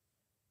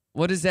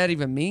 "What does that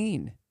even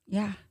mean?"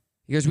 Yeah.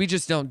 He goes, "We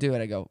just don't do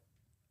it." I go,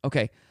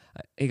 "Okay."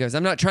 He goes,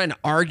 "I'm not trying to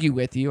argue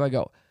with you." I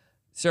go,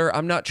 "Sir,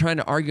 I'm not trying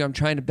to argue. I'm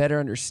trying to better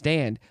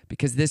understand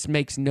because this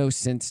makes no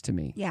sense to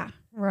me." Yeah.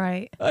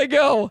 Right. I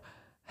go,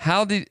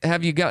 have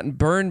you gotten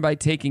burned by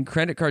taking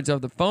credit cards over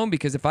the phone?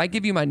 Because if I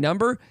give you my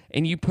number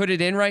and you put it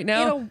in right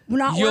now, It'll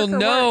not you'll work or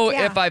know work,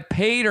 yeah. if I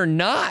paid or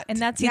not. And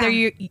that's either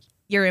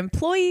your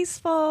employee's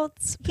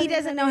fault. He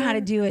doesn't know how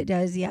to do it,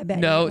 does he? I bet.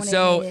 No, When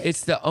so it is.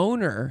 it's the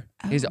owner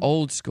is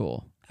old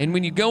school. And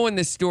when you go in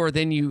this store,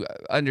 then you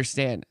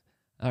understand,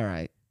 all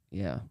right,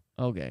 yeah,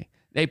 okay.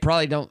 They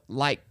probably don't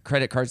like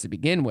credit cards to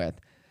begin with.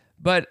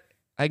 But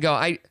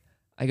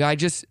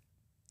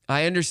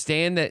I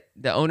understand that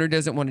the owner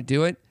doesn't want to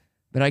do it,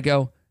 but I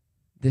go,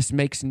 this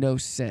makes no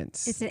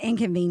sense. It's an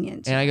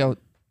inconvenience. And I go,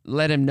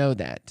 let him know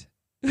that.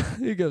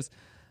 He goes,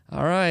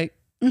 all right.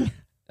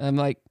 I'm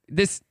like,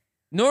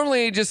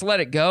 normally I just let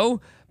it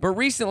go. But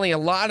recently, a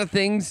lot of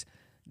things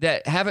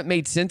that haven't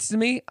made sense to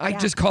me, I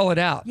just call it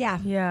out. Yeah.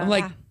 Yeah. I'm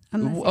like,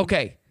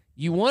 okay,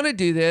 you want to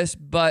do this,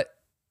 but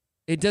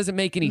it doesn't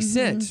make any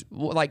sense.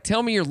 Like,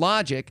 tell me your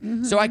logic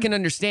so I can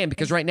understand.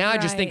 Because right now I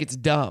just think it's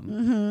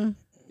dumb.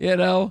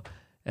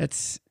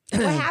 That's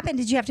What happened?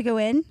 Did you have to go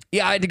in?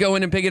 Yeah, I had to go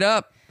in and pick it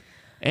up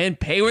and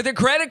pay with a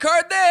credit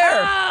card there.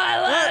 Oh,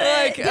 I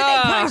love it. Did they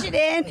punch it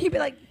in? He'd be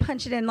like,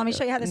 punch it in. Let me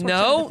show you how this works.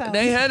 No, on the phone.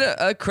 they had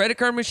a credit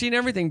card machine,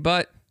 everything,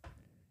 but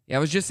yeah, it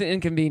was just an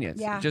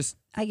inconvenience. Yeah, just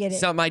I get it.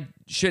 Something I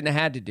shouldn't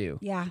have had to do.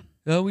 Yeah.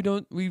 No,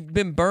 we've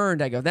been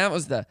burned. I go, that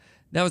was the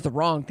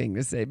wrong thing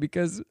to say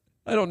because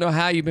I don't know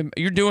how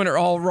you're doing it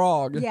all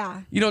wrong.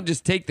 Yeah. You don't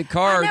just take the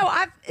card. No,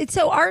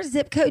 so our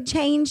zip code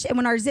changed, and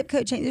when our zip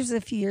code changed, this was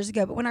a few years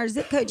ago, but when our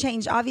zip code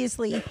changed,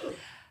 obviously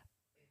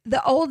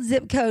the old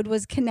zip code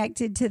was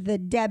connected to the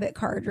debit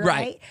card,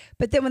 right?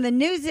 But then when the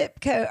new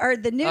zip code or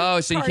the new so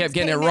you cards kept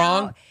getting it came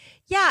wrong? out,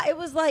 Yeah, it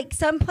was like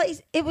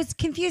someplace. It was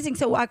confusing.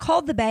 So I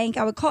called the bank.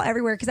 I would call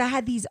everywhere because I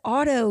had these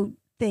auto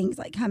things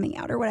like coming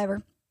out or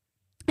whatever.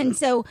 And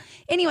so,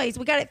 anyways,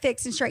 we got it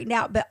fixed and straightened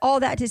out. But all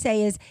that to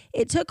say is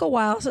it took a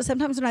while. So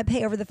sometimes when I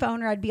pay over the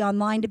phone or I'd be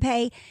online to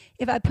pay,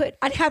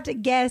 I'd have to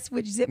guess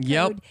which zip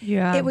code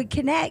it would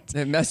connect.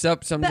 It mess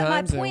up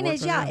sometimes. But my point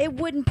is, it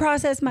wouldn't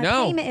process my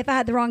payment if I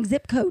had the wrong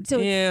zip code. So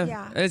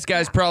this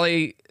guy's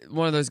probably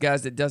one of those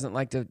guys that doesn't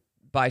like to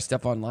buy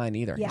stuff online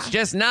either. Yeah. It's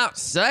just not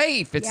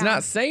safe. It's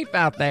not safe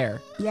out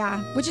there.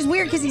 Yeah, which is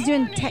weird because he's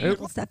doing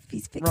technical stuff. If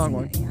he's fixing Wrong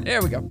one. it. Yeah.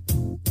 There we go.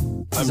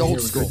 I'm old here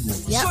with school. Good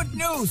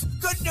news.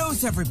 Yep. Good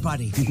news,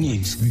 everybody. Good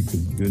news.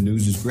 Good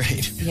news is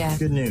great. Yeah.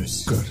 Good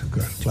news. Good.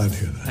 Glad to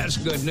hear that. That's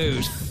good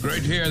news.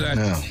 Great to hear that.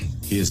 Now,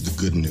 here's the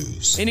good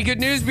news. Any good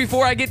news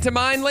before I get to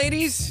mine,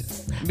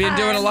 ladies? Been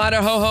doing a lot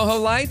of ho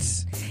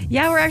lights?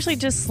 Yeah, we're actually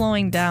just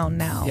slowing down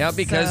now. Yeah,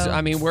 because, so-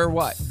 I mean, we're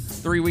what?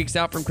 3 weeks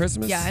out from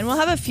Christmas? Yeah, and we'll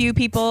have a few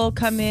people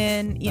come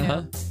in, you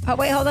know. Oh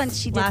wait, hold on.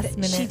 She did. Last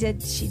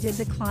minute. She did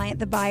the client,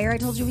 the buyer. I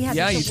told you we had.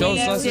 Yeah, the you told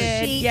us last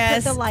sheet, week.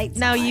 Yes. Put the lights.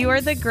 No, on. you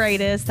are the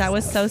greatest. That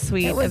was so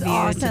sweet It was of you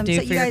awesome. to do So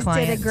for you your guys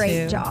client did a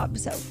great too. job.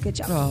 So good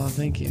job. Oh,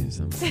 thank you.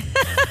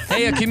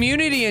 Hey, a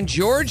community in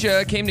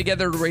Georgia came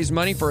together to raise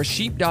money for a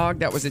sheepdog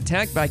that was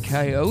attacked by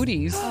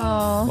coyotes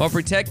while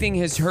protecting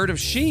his herd of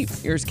sheep.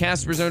 Here's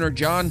Casper's owner,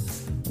 John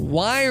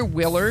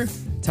Weirwiller,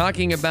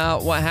 talking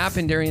about what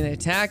happened during the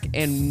attack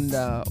and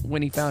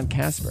when he found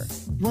Casper.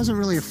 Wasn't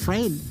really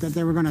afraid that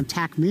they were going to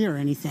attack me or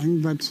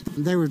anything, but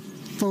they were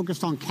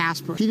focused on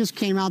Casper. He just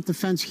came out the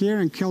fence here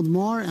and killed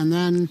more, and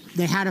then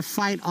they had a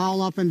fight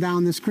all up and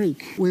down this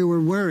creek. We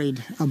were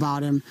worried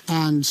about him,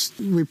 and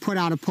we put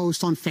out a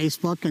post on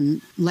Facebook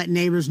and let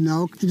neighbors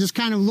know. He just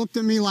kind of looked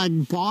at me like,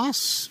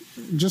 boss,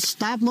 just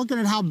stop looking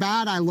at how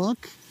bad I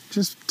look.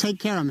 Just take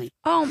care of me.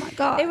 Oh my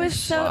God. It was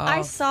so,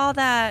 I saw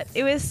that.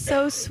 It was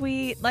so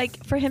sweet.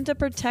 Like, for him to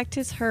protect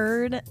his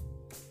herd.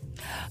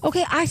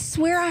 Okay, I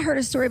swear I heard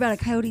a story about a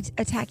coyote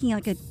attacking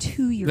like a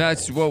 2-year-old.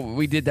 That's what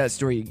we did that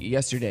story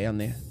yesterday on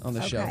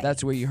the show. Okay.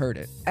 That's where you heard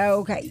it.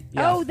 Okay.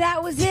 Yeah. Oh,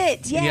 that was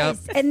it.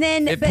 Yes. Yep. And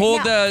then It but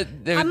pulled now,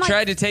 they I'm like-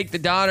 tried to take the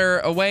daughter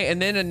away,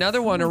 and then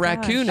another one, a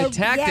raccoon, Oh,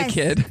 attacked yes. a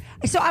kid.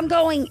 So I'm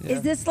going,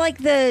 is this like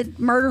the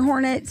murder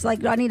hornets?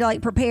 Like, do I need to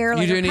like prepare?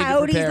 Like, do are need to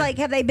coyotes, prepare. like,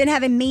 have they been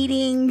having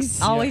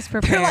meetings? Always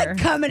prepare. They're like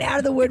coming out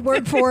of the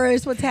woodwork for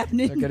us. What's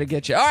happening? They're gonna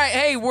get you. All right,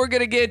 hey, we're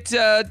gonna get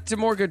to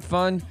more good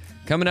fun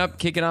coming up.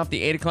 Kicking off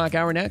the 8 o'clock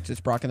hour next.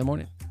 It's Brock in the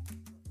morning.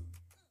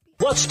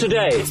 What's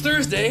today? It's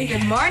Thursday.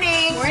 Good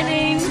morning.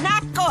 Morning.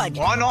 Not good.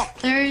 Why not?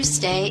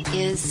 Thursday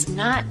is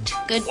not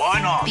good. Why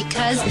not?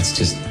 Because It's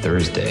just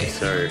Thursday.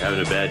 Sorry, having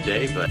a bad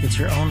day, but It's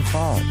your own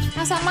fault.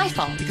 how's that my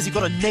fault? Because you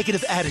got a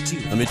negative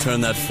attitude. Let me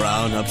turn that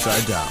frown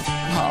upside down.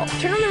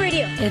 Turn on the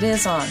radio. It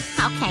is on.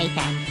 Okay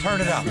then.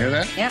 Turn it up. Hear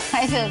that? Yep.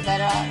 I feel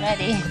better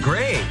already.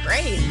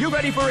 Great. You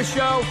ready for a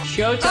show?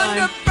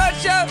 Under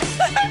pressure,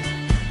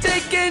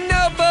 taking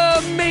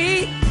over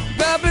me.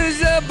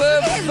 Bubbles up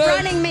Look at his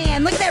running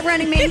man. Look at that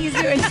running man he's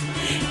doing.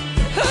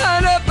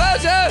 Under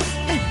pressure.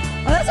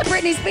 Oh, that's a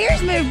Britney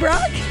Spears move,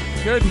 Brock.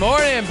 Good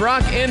morning,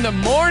 Brock in the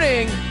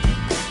morning.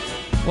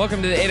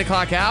 Welcome to the 8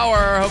 o'clock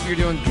hour. Hope you're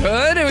doing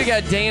good. And we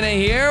got Dana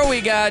here.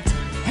 We got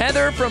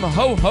Heather from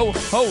Ho Ho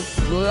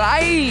Ho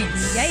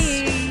Lights.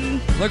 Yay.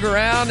 Look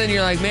around and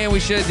you're like, man, we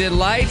should have did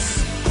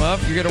lights. Well,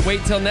 if you're going to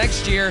wait till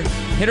next year,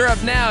 hit her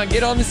up now and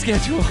get on the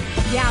schedule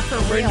Yeah, for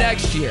for real.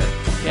 next year.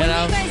 You When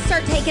know? do you guys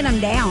start taking them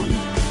down?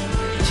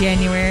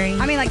 January.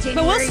 I mean, like January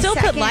But we'll still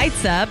put 2nd.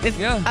 lights up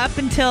up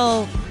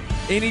until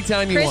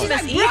Anytime you want.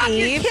 Christmas Brock,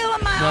 you're Eve.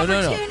 killing my No,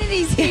 no, no.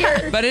 opportunities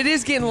here. But it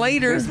is getting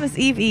later. Christmas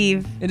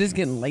Eve. It is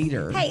getting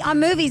later. Hey, on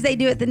movies, they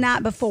do it the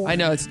night before. I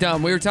know, it's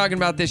dumb. We were talking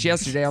about this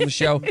yesterday on the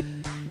show.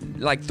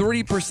 Like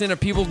 30% of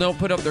people don't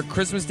put up their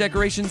Christmas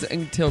decorations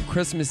until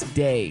Christmas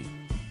Day.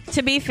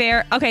 To be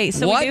fair, okay,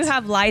 so What? we do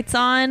have lights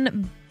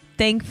on.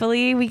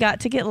 Thankfully, we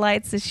got to get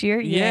lights this year.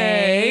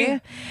 Yay.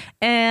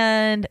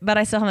 But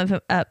I still haven't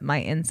put up my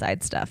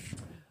inside stuff.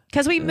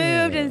 Because we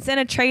moved and it's in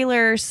a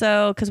trailer,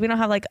 so because we don't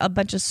have like a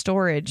bunch of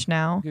storage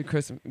now. Good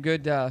Christmas.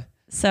 Good.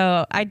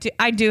 So I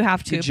do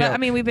have to. Good But I joke.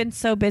 mean, we've been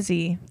so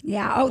busy.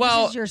 Yeah. Oh,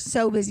 Well, you're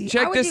so busy.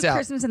 check I would this do out.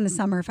 Christmas in the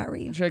summer if I were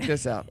you. Check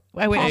this out.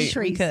 I wish Palm we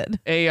trees. could.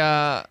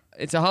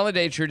 It's a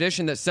holiday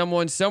tradition that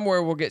someone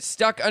somewhere will get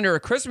stuck under a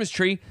Christmas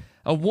tree.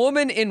 A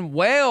woman in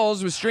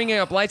Wales was stringing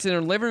up lights in her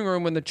living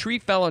room when the tree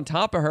fell on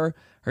top of her.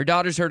 Her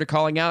daughters heard her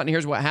calling out, and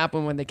here's what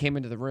happened when they came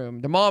into the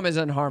room. The mom is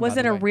unharmed. Was by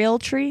it the a way. real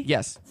tree?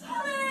 Yes.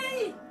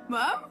 Hey,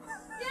 Mom?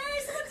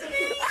 Yes, it's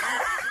me.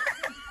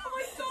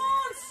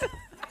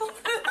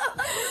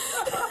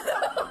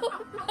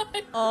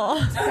 Oh,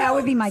 that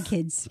would be my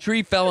kids.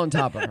 Tree fell on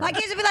top of her. My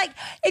kids would be like,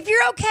 if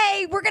you're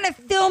okay, we're going to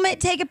film it,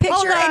 take a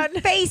Hold picture, on.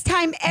 and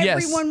FaceTime Yes.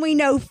 everyone we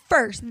know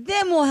first.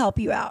 Then we'll help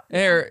you out.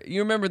 Here,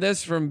 you remember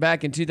this from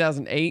back in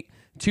 2008?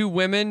 Two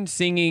women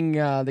singing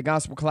the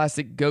gospel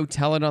classic "Go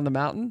Tell It on the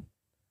Mountain."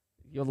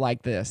 You'll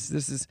like this.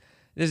 This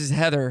is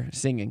Heather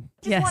singing.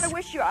 Just want to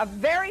wish you a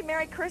very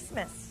Merry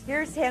Christmas.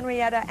 Here's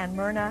Henrietta and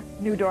Myrna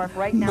Newdorf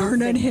right now.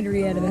 Myrna and singing.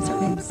 Henrietta, that's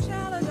her names.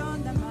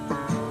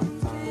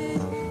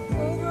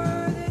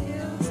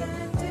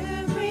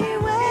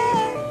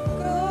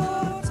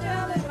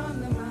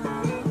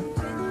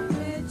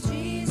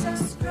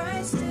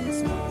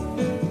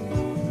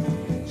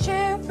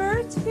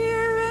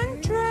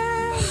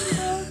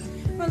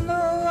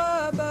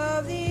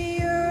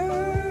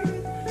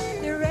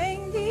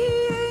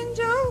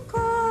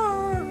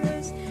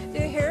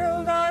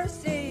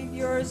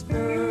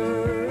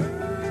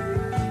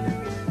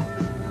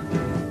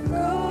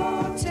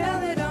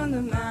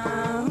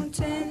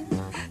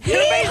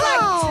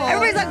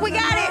 Brooke, we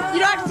got it.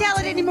 You don't have to tell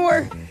it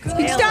anymore.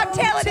 You stop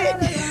telling it.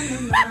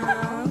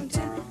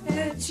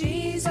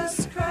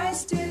 Jesus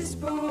Christ is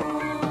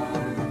born.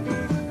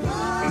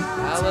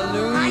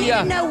 Hallelujah. I need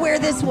to know where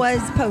this was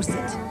posted.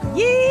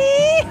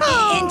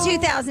 Yeehaw! In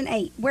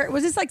 2008. Where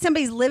was this? Like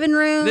somebody's living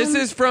room? This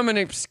is from an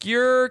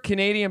obscure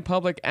Canadian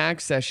public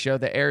access show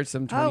that aired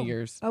some 20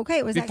 years. Okay,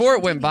 it was before it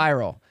actually went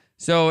viral.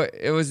 So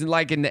it was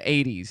like in the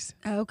 80s.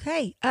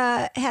 Okay.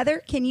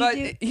 Heather, can you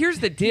do here's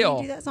the deal.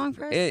 Can you do that song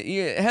for us?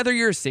 Heather,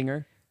 you're a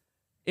singer.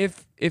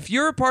 If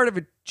you're a part of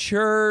a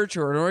church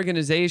or an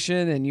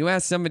organization and you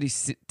ask somebody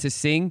to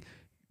sing,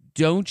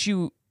 don't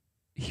you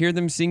hear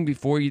them sing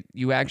before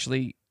you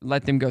actually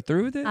let them go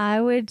through with it?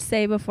 I would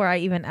say before I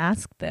even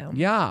ask them.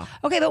 Yeah.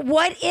 Okay, but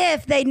what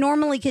if they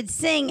normally could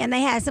sing and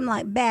they had some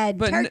like bad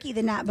turkey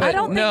the night before? I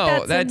don't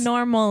think that's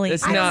normally.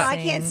 That's I don't know. not. I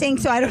can't sing,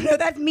 so I don't know.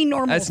 That's me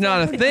normal. That's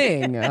not a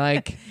thing.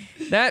 Like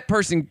that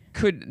person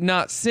could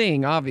not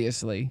sing,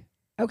 obviously.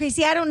 Okay,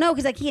 see, I don't know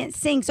because I can't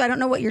sing, so I don't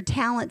know what your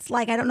talent's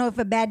like. I don't know if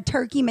a bad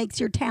turkey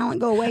makes your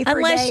talent go away for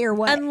a day or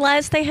what.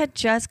 Unless they had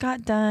just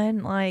got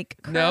done like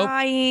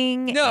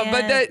crying. No,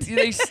 but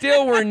they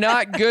still were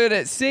not good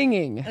at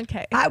singing.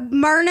 Okay.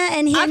 Myrna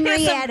and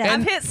Henrietta.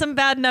 I've hit some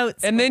bad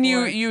notes. And then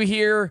you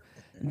hear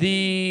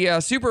the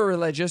super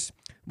religious.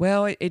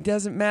 Well, it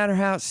doesn't matter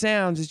how it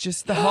sounds. It's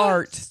just the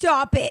heart.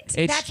 Stop it.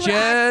 It's That's what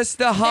just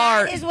the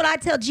heart. That is what I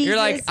tell Jesus. You're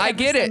like, I every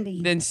get Sunday.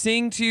 it. Then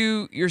sing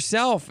to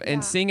yourself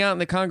and sing out in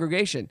the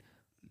congregation.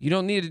 You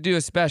don't need to do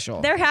a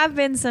special. There have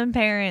been some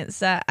parents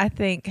that I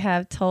think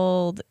have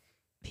told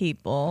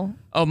people.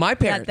 Oh, my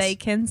parents. That they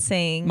can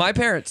sing. My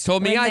parents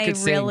told me when I they could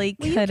sing. really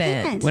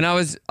couldn't. When I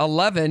was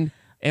 11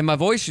 and my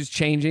voice was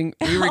changing,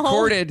 we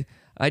recorded.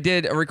 I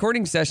did a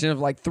recording session of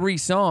like 3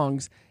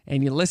 songs,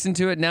 and you listen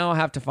to it. Now I'll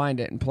have to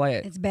find it and play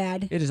it. It's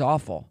bad. It is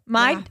awful.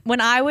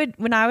 When I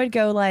would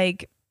go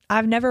like,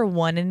 I've never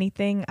won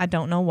anything. I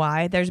don't know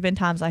why. There's been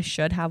times I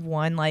should have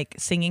won like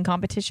singing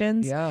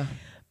competitions. Yeah.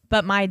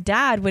 But my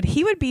dad would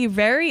be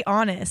very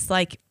honest.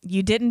 Like,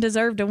 you didn't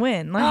deserve to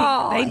win.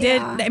 Like they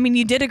did. I mean,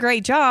 you did a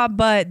great job,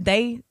 but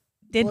they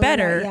did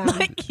better. Yeah.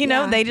 Like, you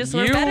know, they just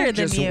were You better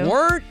just than you.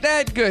 weren't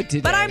that good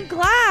today. But I'm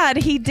glad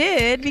he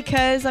did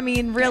because, I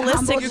mean,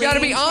 realistically. You got to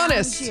be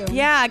honest.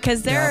 Yeah,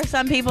 because there are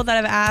some people that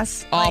have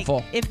asked. Like,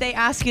 Awful. if they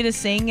ask you to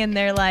sing and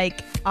they're like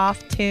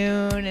off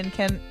tune and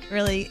can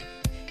really,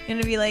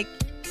 gonna be like,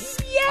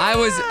 yeah.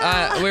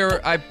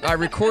 I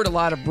record a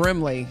lot of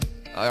Brimley,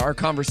 our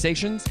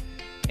conversations,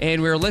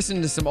 and we were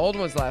listening to some old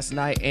ones last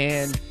night,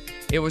 and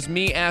it was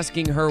me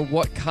asking her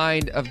what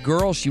kind of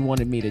girl she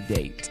wanted me to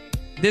date.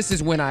 This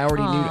is when I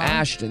already knew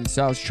Ashton,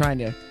 so I was trying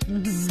to,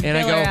 and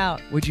I Fill her go,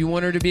 out. would you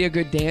want her to be a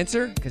good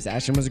dancer? Because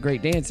Ashton was a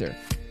great dancer.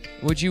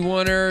 Would you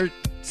want her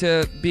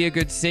to be a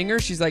good singer?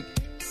 She's like,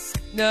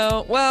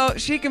 no, well,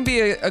 she can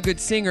be a good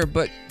singer,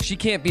 but she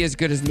can't be as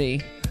good as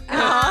me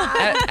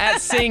at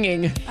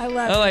singing. I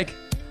love it. I'm like,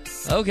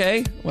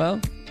 okay, well,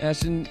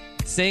 Ashton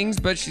sings,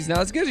 but she's not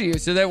as good as you,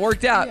 so that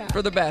worked out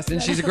for the best,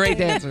 and she's a great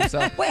dancer. So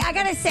Wait, I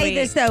gotta say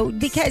this though,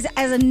 because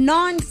as a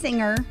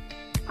non-singer,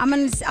 I'm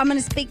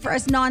gonna speak for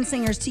us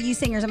non-singers to you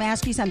singers. I'm gonna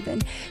ask you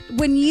something.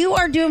 When you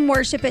are doing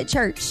worship at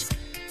church,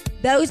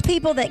 those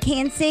people that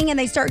can sing and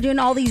they start doing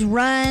all these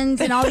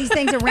runs and all these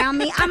things around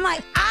me, I'm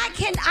like, I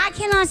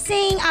cannot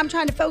sing. I'm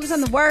trying to focus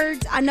on the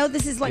words. I know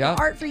this is like an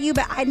art for you,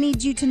 but I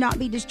need you to not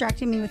be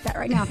distracting me with that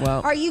right now. Well,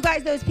 are you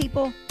guys those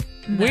people?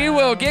 we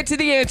will get to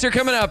the answer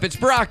coming up. It's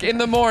Brock in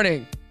the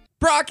morning.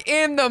 Brock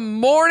in the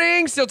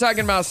morning. Still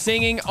talking about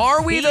singing.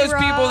 Are we those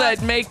people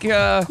that make...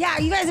 yeah,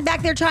 are you guys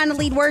back there trying to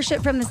lead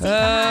worship from the seat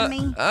behind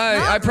me?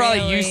 I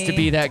probably used to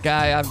be that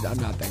guy. I'm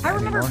not that guy I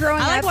remember anymore.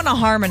 growing up. I want to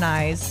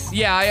harmonize.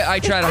 Yeah, I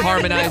try to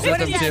harmonize with What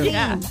them does that too. mean?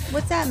 Yeah.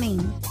 What's that mean?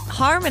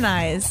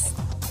 Harmonize.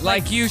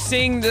 Like you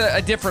sing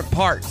a different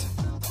part.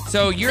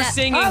 So you're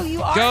singing,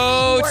 you are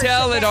go singing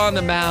tell worship it on the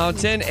that way.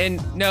 mountain.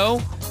 And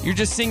no, you're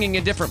just singing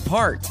a different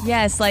part.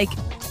 Yes, like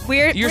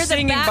You're we're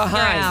singing the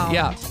behind,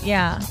 background.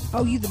 Yeah.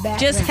 Oh, you the background.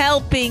 Just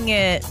helping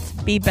it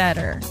be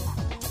better.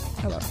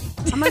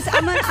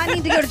 I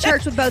need to go to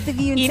church with both of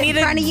you and You sit need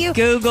in front to of you.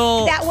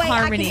 Google that way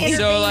harmony. I can intervene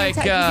So, like,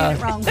 and tell you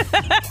did it wrong.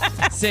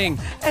 Sing.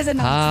 As a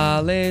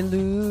non-singer.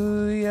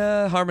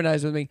 Hallelujah.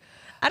 Harmonize with me.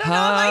 I don't know if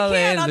I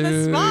can on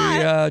the spot.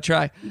 Hallelujah.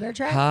 Try. You better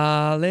try.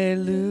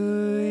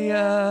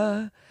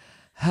 Hallelujah.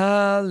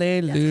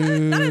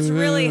 Hallelujah. That is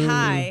really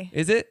high.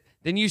 Is it?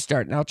 Then you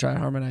start, and I'll try to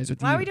harmonize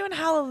with you. Why are we doing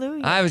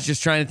hallelujah? I was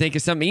just trying to think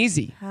of something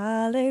easy.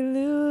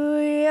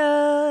 Hallelujah.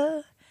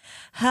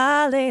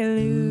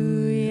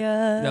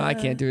 Hallelujah. No, I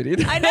can't do it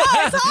either. I know,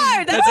 it's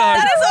hard. That's hard.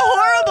 That is a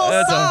horrible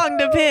That's song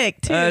to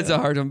pick, too. That's a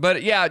hard one.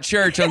 But yeah, at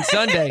church on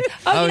Sunday,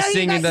 I was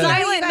singing the...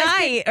 Silent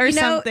Night or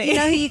something. You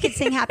know who you could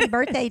sing happy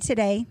birthday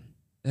today?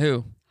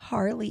 Who?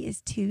 Harley is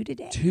 2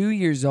 today. 2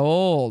 years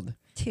old.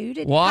 2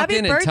 today.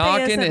 Walking and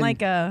talking isn't and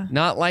like a-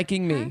 not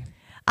liking me.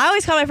 I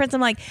always call my friends,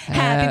 I'm like,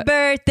 happy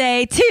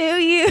birthday to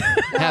you.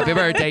 Happy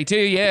birthday to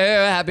you.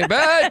 Happy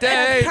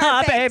birthday.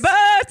 Happy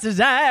birthday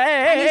birthday.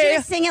 I need you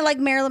to sing it like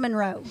Marilyn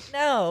Monroe.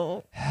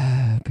 No.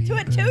 To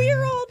a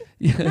 2-year-old?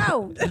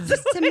 No,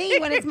 just to me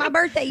when it's my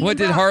birthday. What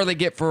did Harley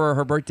get for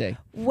her birthday?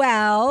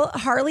 Well,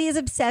 Harley is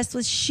obsessed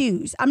with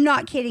shoes. I'm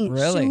not kidding.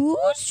 Really?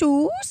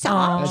 Shoes,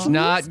 socks. That's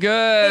not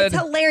good. It's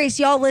hilarious.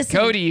 Y'all listen.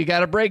 Cody, you got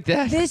to break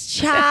that. This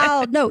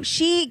child, no,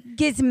 she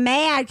gets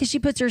mad because she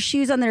puts her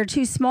shoes on that are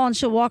too small and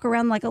she'll walk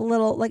around like a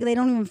little, like they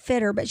don't even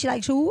fit her, but she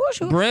like, shoes.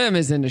 Brim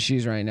is into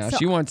shoes right now. So-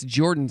 she wants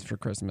Jordans for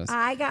Christmas.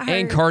 I got her.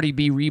 And Cardi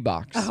B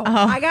Reeboks.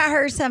 I got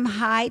her some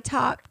high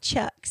top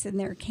Chucks in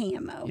their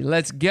camo.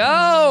 Let's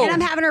go. And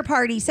I'm having her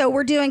party. So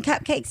we're doing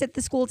cupcakes at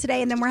the school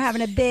today, and then we're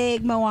having a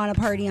big Moana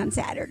party on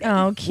Saturday.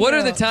 Oh, cute. What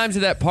are the times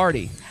of that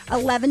party?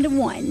 11 to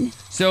 1.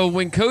 So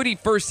when Cody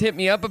first hit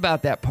me up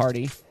about that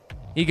party,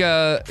 he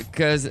goes,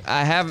 because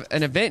I have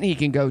an event he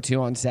can go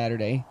to on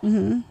Saturday.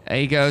 Mm-hmm. And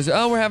he goes,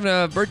 oh, we're having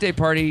a birthday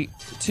party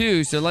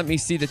too, so let me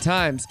see the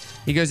times.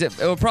 He goes, it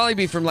will probably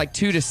be from like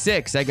 2 to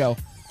 6. I go,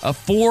 a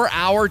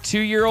 4-hour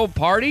 2-year-old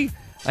party?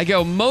 I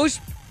go,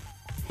 most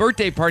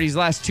birthday parties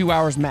last 2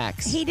 hours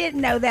max. He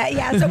didn't know that.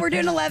 Yeah, so we're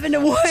doing 11 to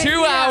 1. 2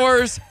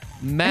 hours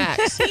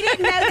max. He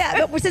didn't know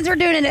that, but since we're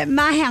doing it at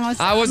my house.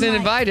 I wasn't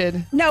I'm like,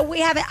 invited. No, we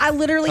haven't. I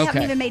literally haven't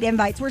Okay. even made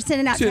invites. We're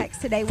sending out texts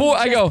today. We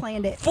I just go,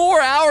 planned it. 4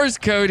 hours,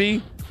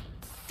 Cody.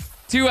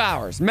 2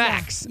 hours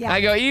max. Yeah.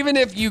 I go, even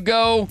if you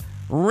go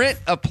rent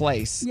a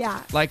place.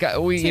 Yeah. Like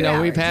we've 2 had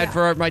hours,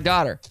 for my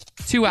daughter.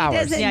 2 hours.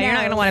 doesn't Yeah, you're not know.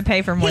 going to want to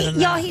pay for more than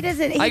that. Y'all, he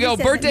doesn't. I go, just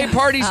doesn't birthday know.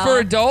 parties for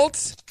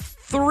adults,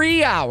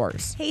 3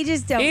 hours. He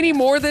just don't. Any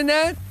more than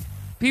that,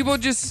 people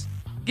just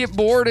get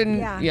bored and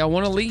Yeah.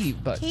 want to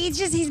leave. But He's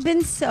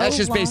been so That's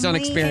just based on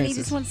lonely, and he experiences.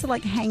 just wants to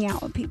like hang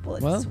out with people.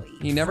 It's well, sweet.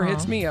 he never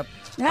hits me up.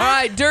 Ah. All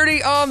right,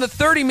 Dirty on the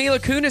 30. Mila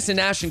Kunis and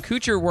Ashton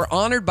Kutcher were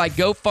honored by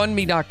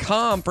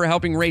GoFundMe.com for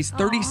helping raise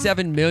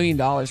 $37 million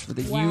for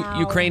the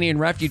Ukrainian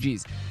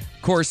refugees.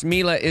 Of course,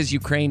 Mila is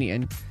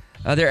Ukrainian.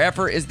 Their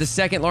effort is the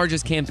second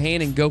largest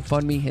campaign in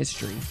GoFundMe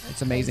history.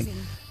 It's amazing.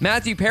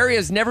 Matthew Perry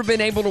has never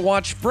been able to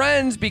watch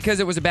Friends because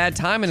it was a bad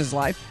time in his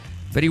life,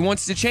 but he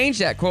wants to change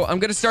that. Quote, I'm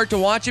going to start to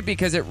watch it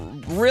because it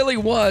really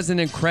was an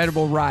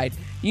incredible ride.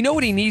 You know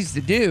what he needs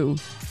to do?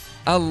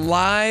 A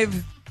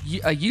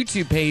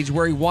YouTube page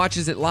where he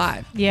watches it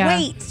live. Yeah.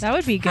 Wait, that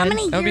would be good. How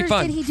many That would be years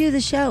fun. did he do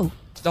the show?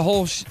 The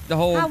whole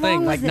How thing,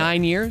 long like was it?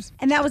 9 years.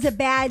 And that was a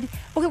bad.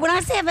 Okay, when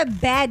I say I have a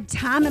bad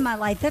time in my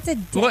life, that's a.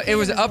 Well, it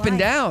was decade of up and life.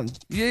 down.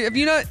 Have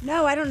you not?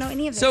 No, I don't know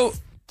any of this. So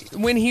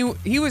when he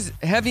was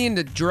heavy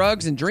into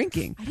drugs and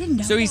drinking. I didn't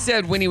know So he that.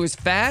 said when he was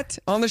fat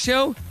on the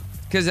show,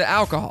 because of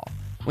alcohol.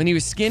 When he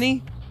was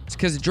skinny, it's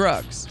because of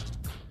drugs.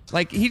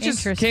 Like he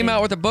just came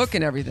out with a book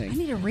and everything. I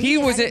need to read He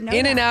it. was I didn't know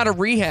in and that. out of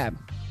rehab.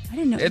 I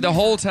didn't know The that.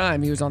 whole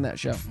time he was on that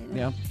show.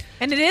 Yeah.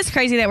 And it is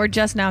crazy that we're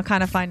just now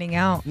kind of finding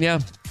out. Yeah.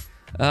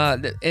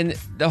 And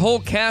the whole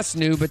cast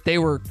knew, but they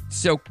were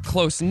so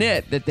close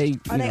knit that they.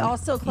 Are they all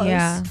so close?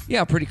 Yeah.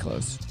 Yeah, pretty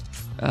close.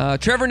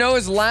 Trevor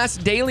Noah's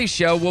last Daily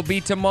Show will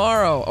be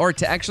tomorrow, or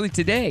actually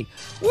today.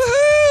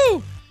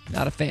 Woohoo!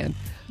 Not a fan.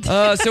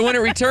 So when it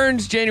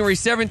returns January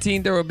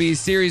 17th, there will be a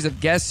series of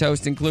guest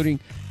hosts, including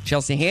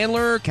Chelsea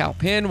Handler, Cal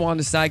Penn,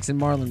 Wanda Sykes, and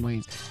Marlon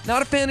Wayans.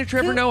 Not a fan of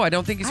Trevor Noah. I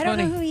don't think he's I don't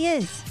funny. know who he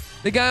is.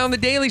 The guy on the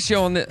Daily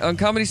Show on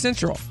Comedy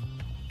Central.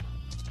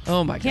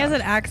 Oh my God. He has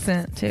an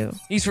accent too.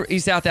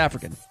 He's South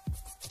African.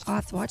 I'll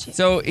have to watch it.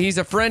 So he's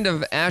a friend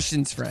of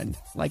Ashton's friend.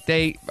 Like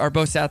they are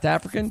both South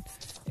African,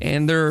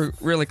 and they're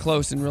really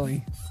close and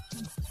really,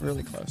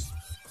 really close.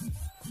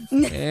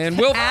 And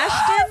Will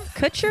Ashton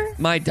Kutcher?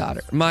 my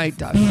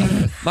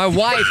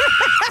wife.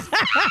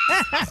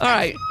 All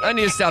right, I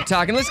need to stop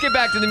talking. Let's get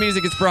back to the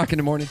music. It's Brock in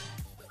the morning.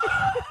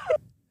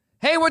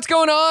 Hey, what's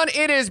going on?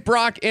 It is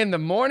Brock in the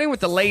morning with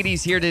the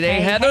ladies here today.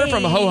 Hey, Heather hey.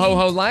 from Ho Ho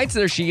Ho Lights.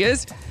 There she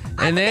is.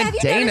 And then Have you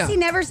Dana. noticed he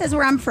never says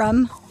where I'm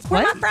from?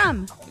 Where am I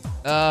from?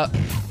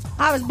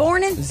 I was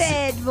born in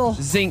Fayetteville.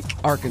 Zinc,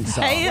 Arkansas.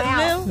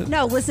 Wow.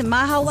 No, listen,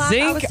 my whole life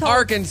I was Zinc, told,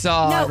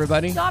 Arkansas, no,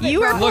 everybody. Stop it, You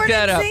were Brock. Look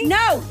that up.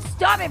 No,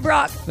 stop it,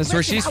 Brock. That's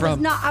where she's I was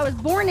from. not. I was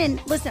born in.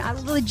 Listen, I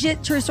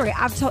legit true story.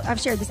 I've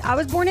shared this. I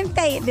was born in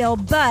Fayetteville,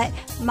 but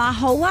my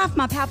whole life,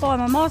 my papa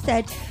and my mom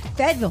said,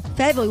 Fayetteville.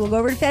 We'll go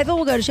over to Fayetteville.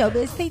 We'll go to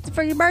Showbiz Pizza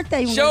for your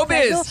birthday. We'll go to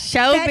Fayetteville.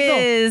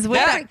 Showbiz. What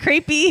Yeah.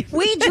 creepy.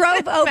 We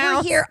drove over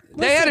Mouse. here.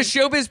 They had a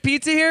Listen. Showbiz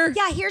Pizza here?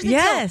 Yeah, here's the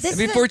Yes. deal. This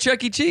is Before a-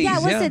 Chuck E. Cheese. Yeah,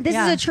 listen, this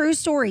is a true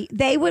story.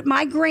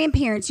 My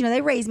grandparents,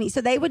 they raised me, so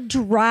they would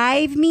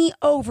drive me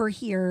over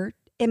here,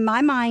 in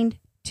my mind,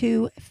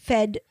 to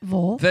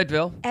Fayetteville.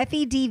 Fayetteville.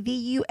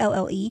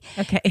 Fedvulle.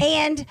 Okay.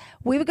 And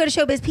we would go to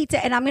Showbiz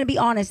Pizza, and I'm going to be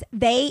honest,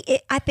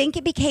 I think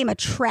it became a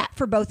trap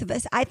for both of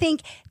us. I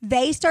think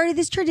they started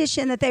this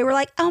tradition that they were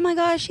like, oh my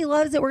gosh, she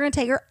loves it. We're going to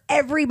take her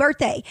every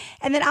birthday.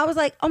 And then I was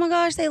like, oh my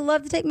gosh, they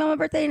love to take me on my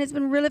birthday, and it's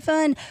been really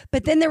fun.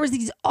 But then there was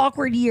these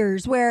awkward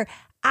years where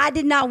I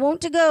did not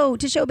want to go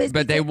to showbiz.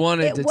 But they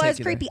wanted to take you It was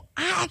there. creepy.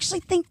 I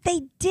actually think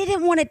they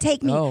didn't want to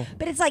take me. Oh.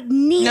 But it's like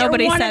neither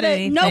Nobody one said of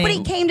anything.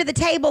 nobody came to the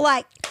table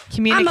like,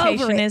 Communication I'm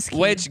over it. is key.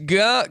 Which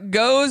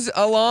goes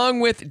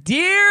along with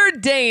Dear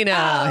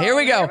Dana. Here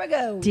we go. Here we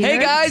go. Hey Dear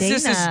guys,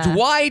 this is Dana.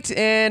 Dwight,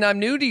 and I'm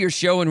new to your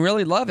show and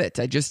really love it.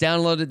 I just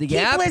downloaded the Keep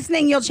app.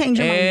 listening, you'll change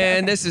your mind.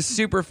 And this is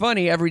super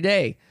funny every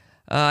day.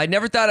 I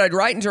never thought I'd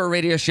write into a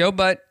radio show,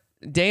 but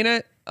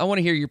Dana, I want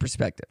to hear your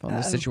perspective on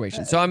this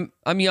situation. So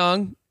I'm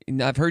young.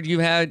 And I've heard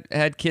you've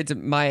had kids at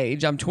my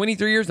age. I'm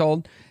 23 years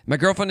old. My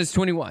girlfriend is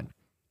 21.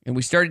 And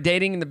we started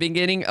dating in the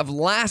beginning of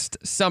last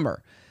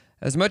summer.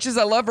 As much as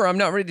I love her, I'm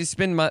not ready to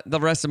spend the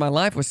rest of my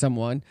life with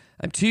someone.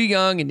 I'm too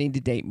young and need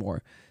to date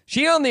more.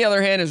 She, on the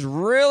other hand, is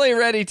really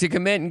ready to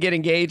commit and get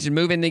engaged and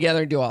move in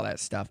together and do all that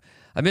stuff.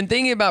 I've been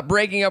thinking about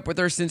breaking up with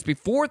her since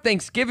before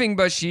Thanksgiving,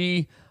 but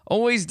she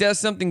always does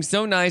something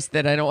so nice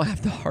that I don't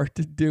have the heart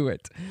to do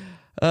it.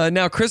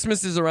 Now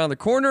Christmas is around the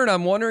corner, and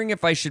I'm wondering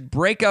if I should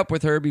break up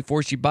with her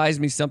before she buys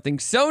me something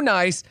so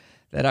nice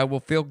that I will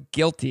feel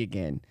guilty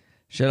again.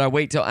 Should I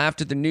wait till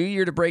after the new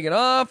year to break it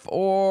off,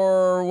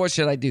 or what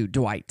should I do,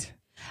 Dwight?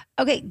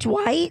 Okay,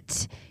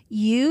 Dwight,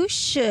 you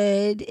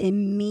should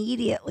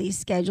immediately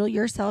schedule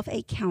yourself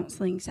a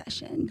counseling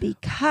session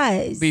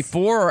because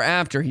Before or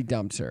after he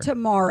dumps her?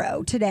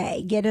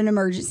 today, get an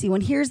emergency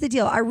one. Here's the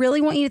deal. I really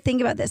want you to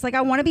think about this. Like,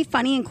 I want to be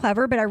funny and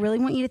clever, but I really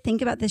want you to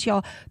think about this,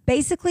 y'all.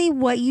 Basically,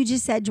 what you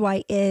just said,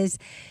 Dwight, is,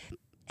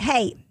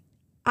 hey,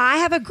 I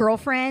have a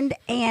girlfriend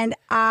and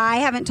I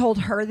haven't told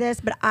her this,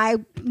 but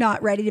I'm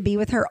not ready to be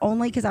with her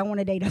only because I want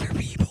to date other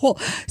people.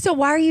 So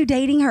why are you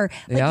dating her?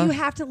 Like, Yeah. you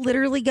have to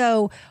literally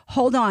go,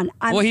 hold on.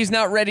 Well, he's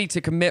not ready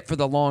to commit for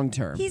the long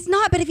term. He's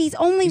not, but if he's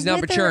only He's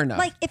not with mature her, enough.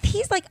 like if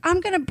he's like,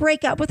 I'm gonna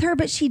break up with her,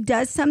 but she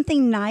does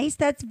something nice,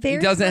 that's very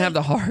He doesn't have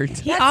the heart.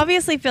 He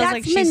obviously feels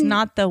like she's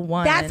not the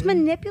one. That's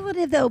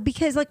manipulative though,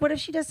 because like what if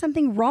she does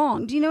something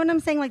wrong? Do you know what I'm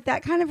saying? Like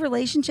that kind of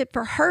relationship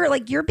for her,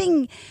 like you're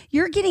getting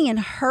in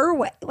her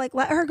way. Like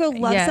let her go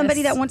love Yes.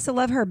 somebody that wants to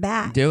love her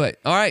back. Do it.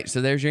 All right, so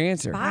there's your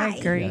answer. Bye. I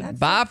agree. That's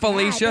Bye, bad.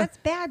 Felicia. That's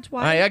bad,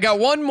 Dwight. All right, I got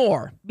one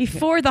more.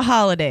 Before the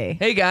holiday.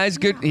 Hey guys,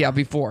 good. Yeah,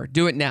 before.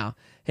 Do it now.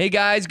 Hey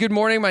guys, good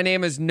morning. My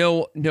name is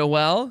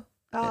Noelle.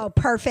 Oh,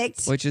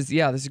 perfect. Which is,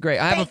 yeah, this is great.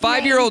 I have a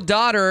Thank you. 5-year-old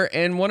daughter,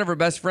 and one of her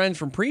best friends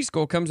from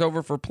preschool comes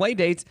over for play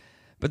dates,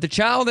 but the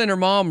child and her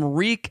mom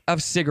reek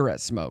of cigarette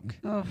smoke.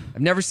 Ugh.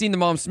 I've never seen the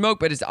mom smoke,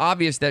 but it's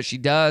obvious that she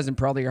does, and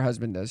probably her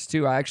husband does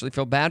too. I actually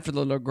feel bad for the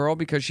little girl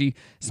because she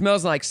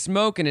smells like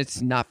smoke, and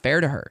it's not fair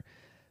to her.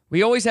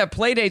 We always have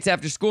play dates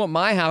after school at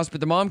my house, but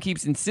the mom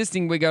keeps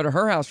insisting we go to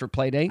her house for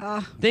play date.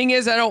 Thing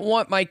is, I don't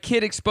want my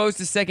kid exposed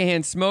to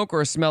secondhand smoke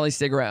or a smelly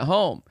cigarette at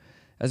home.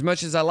 As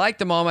much as I like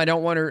the mom, I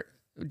don't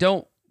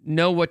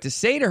know what to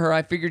say to her.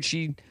 I figured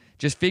she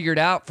just figured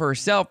out for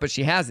herself, but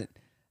she hasn't.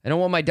 I don't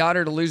want my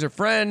daughter to lose her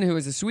friend who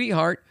is a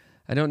sweetheart.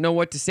 I don't know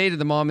what to say to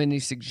the mom. Any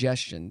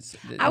suggestions?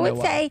 I would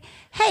say,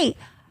 hey,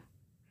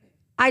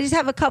 I just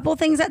have a couple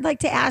things I'd like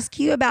to ask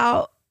you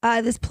about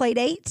this play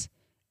date.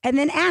 And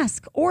then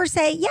ask or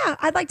say, yeah,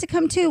 I'd like to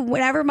come too.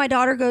 Whenever my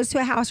daughter goes to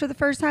a house for the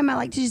first time, I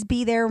like to just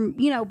be there,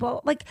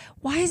 but like,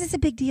 why is this a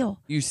big deal?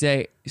 You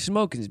say,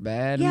 smoking's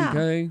bad, Yeah.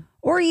 okay?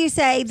 Or you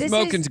say, this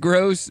Smoking's is...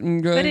 gross, okay?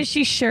 But is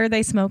she sure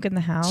they smoke in the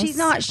house? She's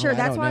not sure. Oh, I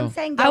That's don't why know. I'm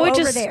saying go I would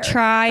over just there.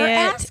 try Or it.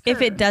 ask If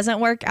her. it doesn't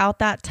work out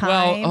that time.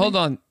 Well, hold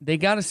on. They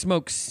got to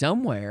smoke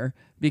somewhere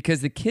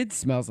because the kid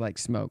smells like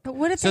smoke. But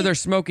what if so they're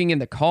smoking in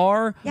the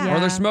car Yeah. or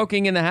they're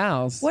smoking in the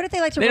house? What if they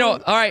like to They roll-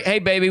 don't. All right, hey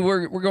baby,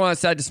 we're going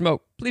outside to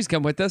smoke. Please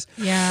come with us.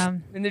 Yeah.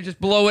 And they just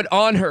blow it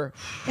on her.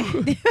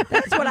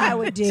 That's what I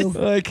would do.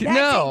 Like, That's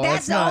no, that's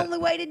that's the not. only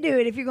way to do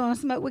it if you're going to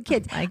smoke with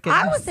kids. My I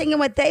goodness. was thinking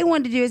what they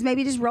wanted to do is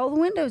maybe just roll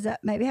the windows up.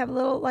 Maybe have a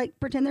little, like,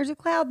 pretend there's a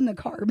cloud in the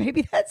car.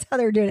 Maybe that's how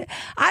they're doing it.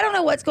 I don't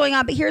know what's going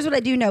on, but here's what I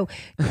do know.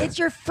 It's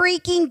your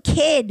freaking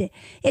kid.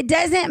 It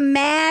doesn't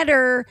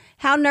matter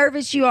how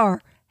nervous you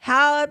are,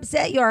 how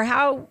upset you are,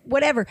 how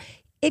whatever.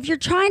 If you're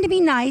trying to be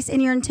nice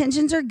and your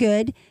intentions are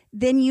good,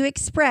 then you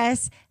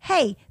express,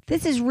 hey,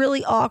 this is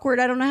really awkward.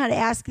 I don't know how to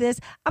ask this.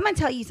 I'm going to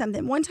tell you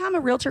something. One time a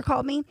realtor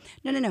called me.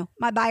 No.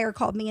 My buyer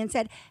called me and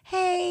said,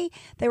 hey,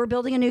 they were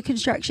building a new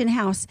construction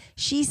house.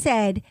 She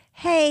said,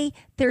 hey,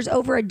 there's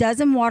over a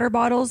dozen water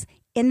bottles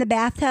in the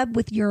bathtub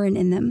with urine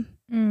in them.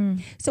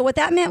 So what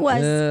that meant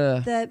was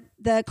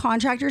the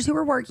contractors who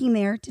were working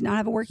there did not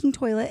have a working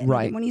toilet. And Right.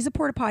 They didn't want to use a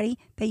porta potty.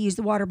 They used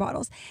the water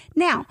bottles.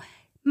 Now,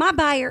 my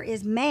buyer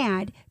is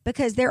mad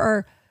because there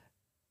are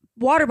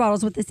water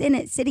bottles with this in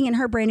it sitting in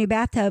her brand new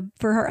bathtub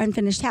for her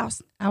unfinished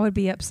house. I would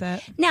be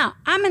upset. Now,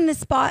 I'm in the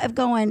spot of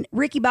going,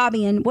 Ricky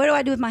Bobby, and what do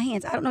I do with my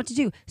hands? I don't know what to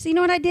do. So you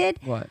know what I did?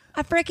 What?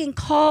 I freaking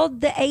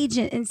called the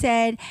agent and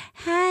said,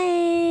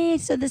 hi,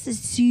 so this is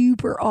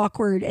super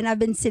awkward. And I've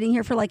been sitting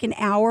here for like an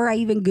hour. I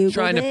even Googled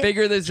Trying to it.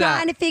 figure this out.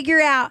 Trying to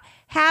figure out,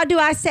 how do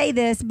I say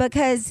this?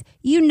 Because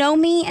you know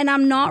me and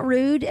I'm not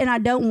rude and I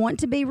don't want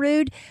to be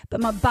rude, but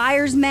my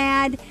buyer's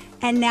mad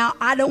And now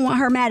I don't want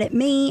her mad at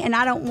me, and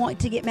I don't want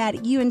to get mad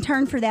at you in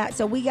turn for that.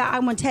 So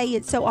I'm going to tell you,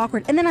 it's so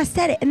awkward. And then I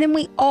said it, and then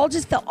we all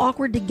just felt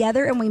awkward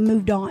together, and we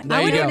moved on.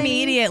 I would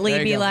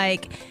immediately be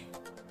like,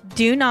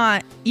 do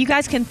not, you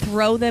guys can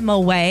throw them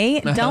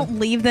away. Don't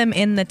leave them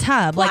in the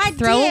tub. Well, like,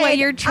 throw away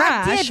your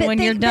trash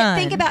when you're done.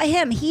 But think about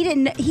him.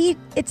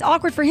 It's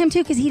awkward for him,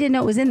 too, because he didn't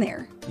know it was in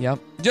there. Yep.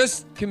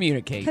 Just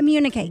communicate.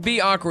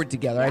 Be awkward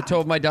together. Yeah. I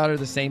told my daughter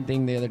the same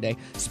thing the other day.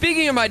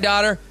 Speaking of my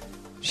daughter,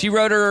 she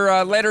wrote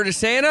her letter to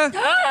Santa,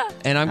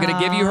 and I'm going to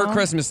give you her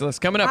Christmas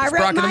list. Coming up, it's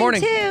Brock in the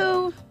Morning.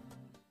 Too.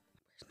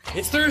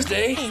 It's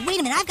Thursday. Hey, wait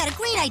a minute. I've got a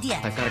great idea.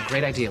 I've got a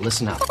great idea.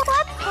 Listen up.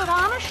 Let's put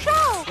on a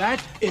show.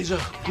 That is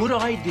a good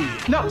idea.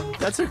 No,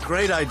 that's a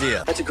great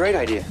idea. That's a great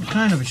idea. What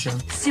kind of a show?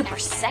 Super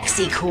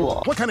sexy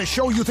cool. What kind of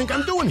show you think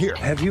I'm doing here?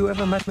 Have you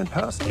ever met me in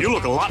person? You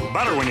look a lot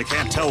better when you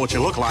can't tell what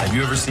you look like. Have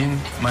you ever seen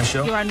my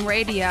show? You're on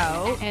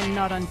radio and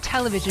not on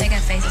television. Making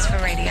faces for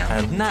radio.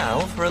 And now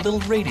for a little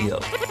radio.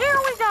 Here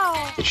we go.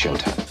 It's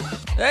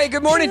showtime. Hey,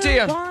 good morning to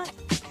you.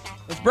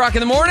 It's Brock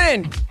in the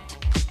Morning.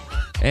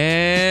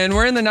 And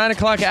we're in the 9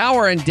 o'clock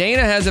hour, and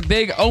Dana has a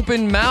big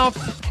open mouth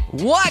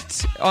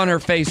what on her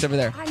face over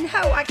there. I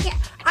know. I can't.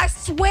 I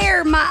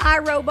swear my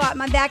iRobot,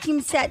 my vacuum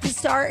set to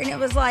start, and it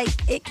was like,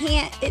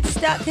 it's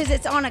stuck because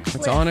it's on a cliff.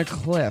 It's on a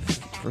cliff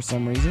for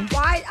some reason.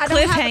 Why? I don't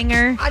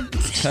Cliffhanger.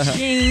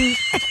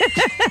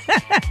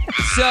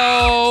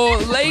 So,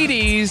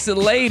 ladies.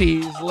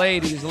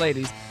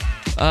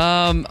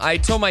 I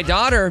told my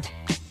daughter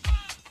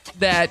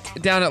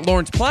that down at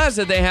Lawrence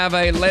Plaza, they have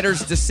a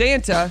Letters to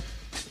Santa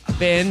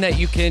bin that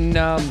you can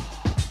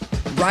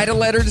write a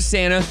letter to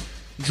Santa,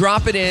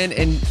 drop it in,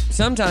 and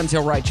sometimes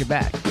he'll write you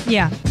back.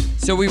 Yeah.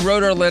 So we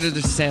wrote our letter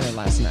to Santa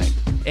last night,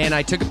 and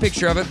I took a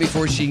picture of it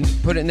before she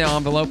put it in the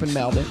envelope and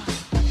mailed it.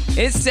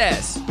 It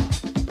says,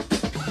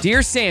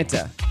 Dear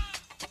Santa,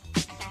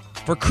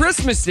 for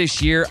Christmas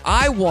this year,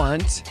 I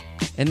want,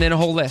 and then a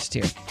whole list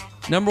here.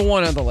 Number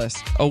 1 on the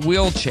list, a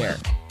wheelchair.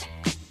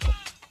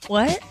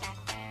 What?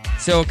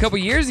 So a couple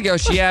years ago,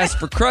 she asked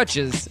for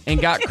crutches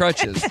and got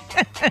crutches.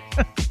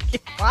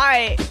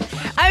 Why?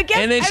 I guess.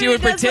 And then she would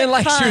pretend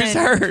like she was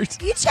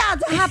hurt. You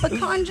child's a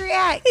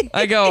hypochondriac.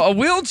 I go, a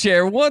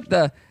wheelchair? What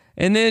the?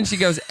 And then she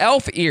goes,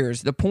 elf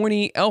ears, the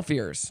pointy elf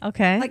ears.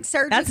 Okay. Like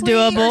surgically? That's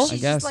doable. Or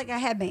she's just like a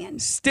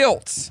headband.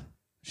 Stilts.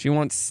 She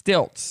wants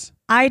stilts.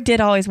 I did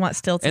always want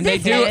stilts. And they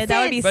do.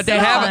 That would be but so they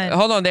have. fun.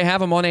 Hold on, they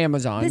have them on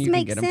Amazon. This You can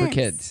makes get them sense. for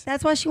kids.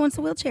 That's why she wants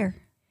the wheelchair.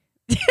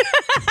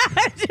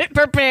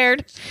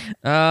 Prepared.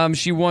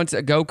 She wants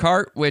a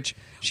go-kart, which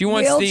she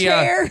wants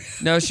wheelchair.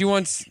 She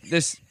wants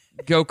this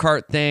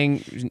go-kart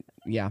thing.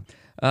 Yeah.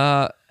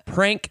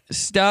 Prank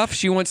stuff.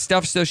 She wants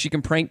stuff so she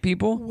can prank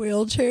people.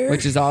 Wheelchair.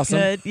 Which is awesome.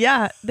 Good.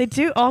 Yeah, they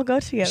do all go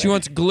together. She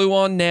wants glue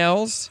on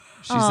nails.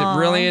 She's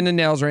really into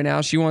nails right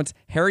now. She wants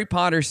Harry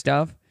Potter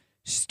stuff,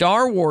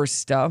 Star Wars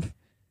stuff.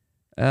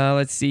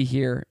 Let's see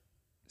here.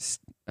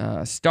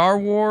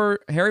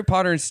 Harry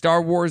Potter and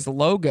Star Wars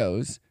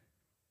logos.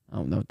 I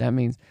don't know what that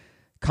means.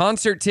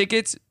 Concert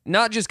tickets,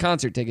 not just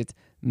concert tickets,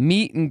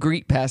 meet and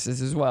greet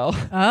passes as well.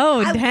 Oh,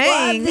 I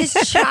dang. love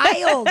this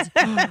child.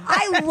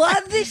 I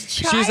love this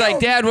child. She's like,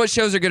 Dad, what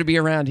shows are going to be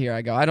around here?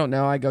 I go, I don't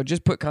know. I go,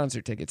 just put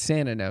concert tickets.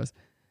 Santa knows.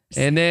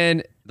 And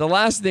then the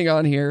last thing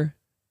on here,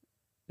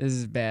 this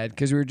is bad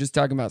because we were just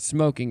talking about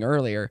smoking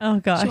earlier. Oh,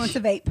 gosh. She wants a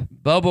vape.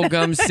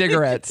 Bubblegum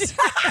cigarettes.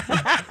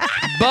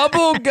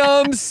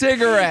 Bubblegum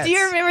cigarettes. Do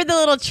you remember the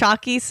little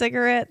chalky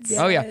cigarettes?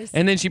 Oh, yeah.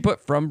 And then she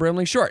put from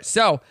Brimley Short.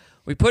 So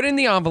we put in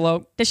the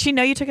envelope. Does she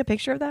know you took a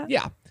picture of that?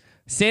 Yeah.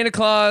 Santa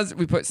Claus.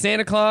 We put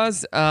Santa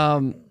Claus,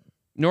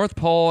 North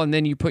Pole, and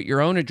then you put your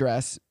own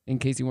address in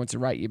case he wants to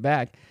write you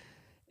back.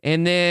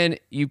 And then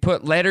you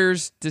put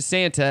letters to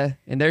Santa,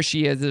 and there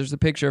she is. There's a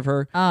picture of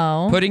her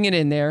putting it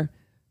in there.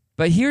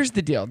 But here's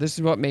the deal. This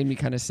is what made me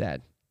kind of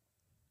sad.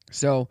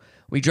 So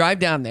we drive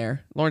down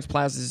there. Lawrence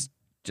Plaza is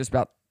just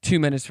about 2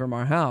 minutes from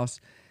our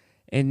house.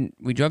 And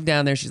we drove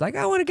down there. She's like,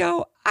 I want to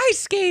go ice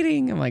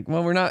skating. I'm like,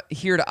 well, we're not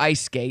here to ice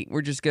skate.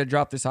 We're just going to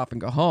drop this off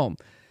and go home.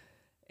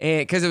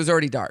 And because it was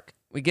already dark.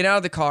 We get out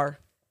of the car.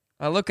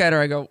 I look at her.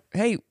 I go,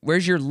 hey,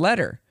 where's your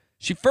letter?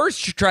 She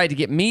tried to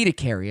get me to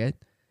carry it.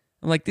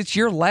 I'm like, it's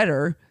your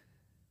letter.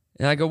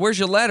 And I go, where's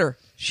your letter?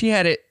 She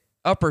had it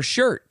up her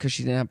shirt because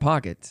she didn't have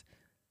pockets.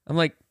 I'm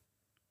like,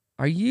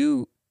 are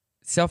you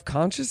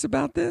self-conscious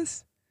about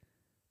this?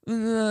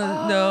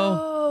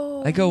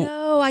 No. I go,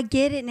 no, I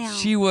get it now.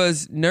 She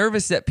was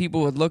nervous that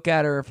people would look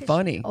at her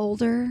funny. She's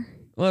older.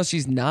 Well,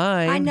 she's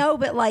 9. I know,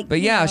 but like.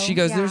 But yeah, she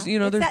goes, there's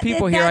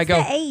people here. I go,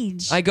 the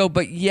age. I go,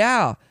 but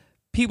yeah,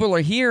 people are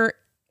here,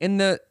 and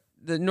the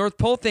North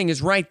Pole thing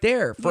is right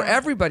there for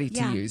everybody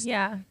to use.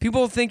 Yeah.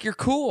 People think you're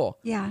cool.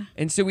 Yeah.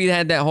 And so we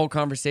had that whole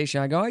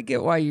conversation. I go, I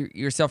get why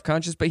you're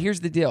self-conscious, but here's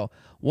the deal.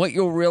 What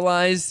you'll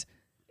realize,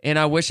 and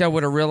I wish I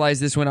would have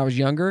realized this when I was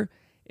younger,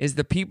 is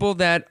the people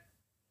that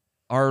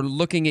are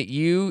looking at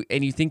you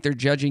and you think they're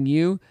judging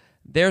you,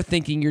 they're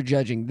thinking you're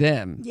judging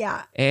them.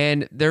 Yeah.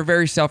 And they're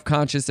very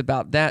self-conscious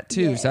about that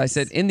too. So I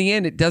said, in the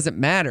end, it doesn't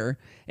matter.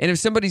 And if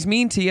somebody's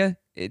mean to you,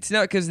 it's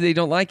not because they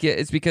don't like you.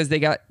 It's because they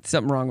got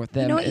something wrong with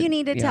them. You know what you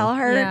need to tell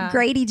her? Yeah.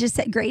 Grady just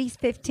said, Grady's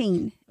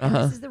 15. And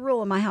Uh-huh. this is the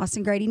rule in my house,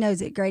 and Grady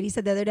knows it. Grady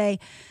said the other day,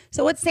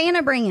 so what's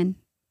Santa bringing?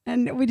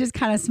 And we just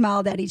kind of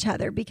smiled at each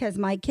other because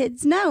my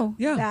kids know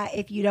that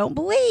if you don't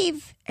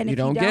believe and You if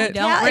don't you don't get-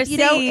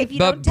 tell, if you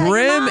But don't tell your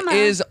Brim mama,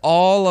 is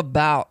all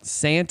about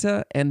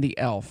Santa and the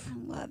elf.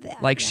 I love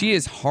that. Like she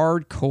is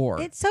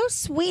hardcore. It's so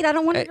sweet. I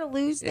don't want her to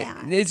lose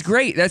that. It's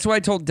great. That's why I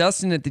told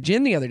Dustin at the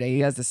gym the other day. He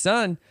has a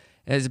son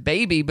as a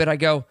baby, but I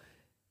go,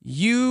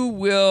 you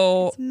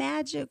will It's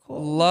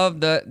magical.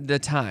 love the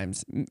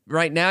times.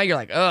 Right now you're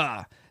like,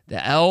 ugh,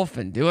 the elf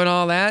and doing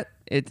all that.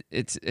 It's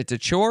a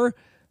chore.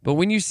 But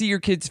when you see your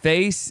kid's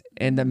face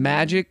and the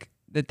magic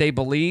that they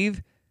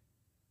believe,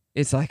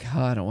 it's like,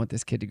 oh, I don't want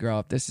this kid to grow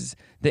up. This is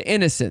the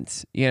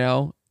innocence, you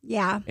know?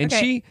 Yeah. And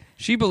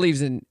she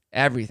believes in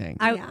everything.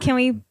 Can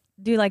we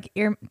do like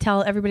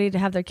tell everybody to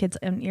have their kids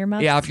in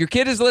earmuffs? Yeah, if your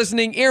kid is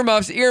listening,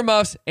 earmuffs,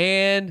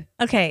 and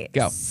Okay.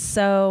 go.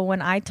 So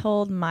when I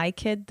told my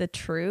kid the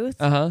truth,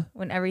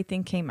 when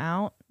everything came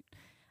out,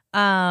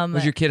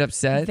 Was your kid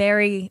upset?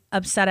 Very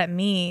upset at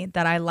me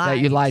that I lied.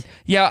 That you lied.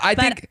 Yeah, I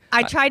But think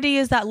I tried to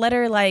use that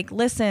letter like,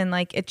 listen,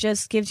 like it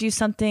just gives you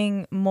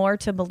something more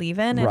to believe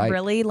in. And Right.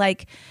 really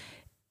like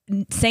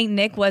Saint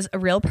Nick was a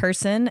real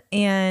person.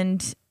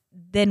 And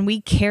then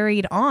we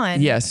carried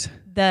on. Yes.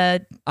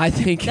 I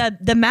think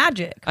the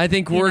magic. I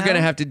think we're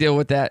gonna have to deal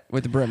with that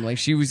with Brimley.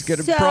 She was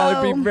gonna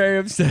probably be very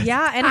upset.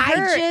 Yeah, and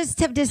I just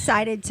have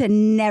decided to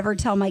never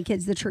tell my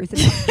kids the truth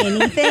about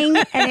anything.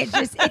 And it's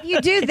just, if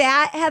you do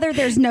that, Heather,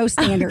 there's no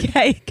standard.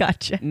 Okay,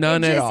 gotcha.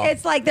 None at all.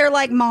 It's like they're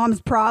like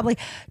moms probably.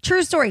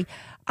 True story.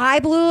 I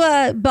blew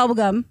a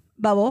bubblegum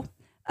bubble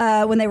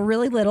when they were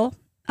really little.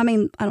 I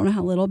mean, I don't know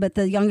how little, but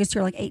the youngest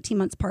are like 18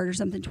 months apart or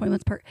something, 20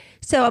 months apart.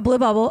 So I blew a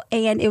bubble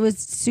and it was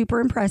super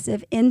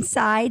impressive.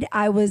 Inside,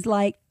 I was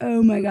like,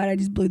 oh my God, I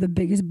just blew the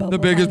biggest bubble. The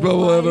biggest of my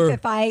bubble life.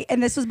 ever.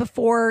 And this was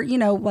before,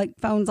 like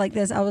phones like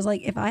this. I was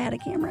like, if I had a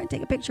camera, I'd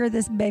take a picture of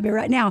this baby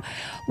right now.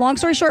 Long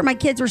story short, my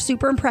kids were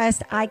super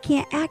impressed. I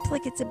can't act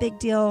like it's a big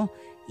deal,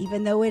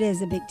 even though it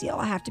is a big deal.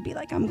 I have to be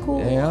like, I'm cool.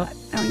 Yeah.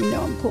 I don't even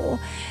know I'm cool.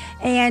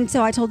 And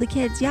so I told the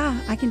kids, yeah,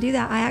 I can do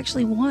that. I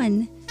actually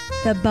won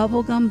the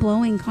bubblegum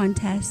blowing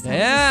contest.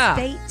 Yeah.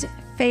 State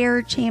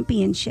fair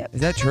championship.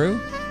 Is that true?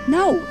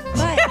 No,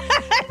 but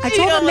I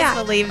told them that.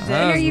 Believed it.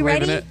 I was Are you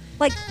believing ready? it.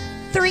 Like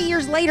 3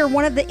 years later,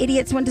 one of the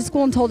idiots went to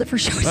school and told it for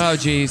sure. Oh,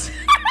 geez.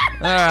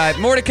 All right,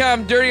 more to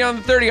come. Dirty on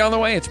the 30 on the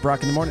way. It's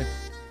Brock in the morning.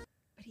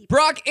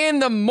 Brock in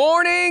the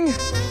morning.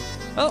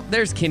 Oh,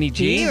 there's Kenny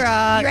G. You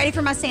ready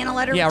for my Santa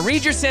letter? Yeah,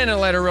 read your Santa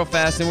letter real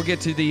fast, and we'll get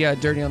to the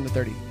Dirty on the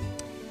 30.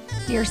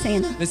 Dear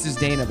Santa. This is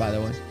Dana, by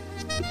the way.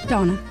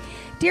 Donna.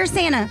 Dear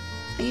Santa,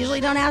 I usually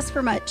don't ask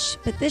for much,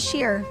 but this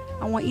year,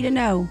 I want you to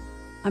know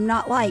I'm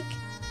not like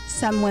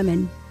some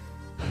women.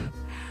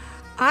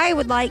 I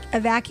would like a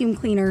vacuum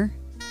cleaner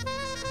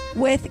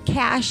with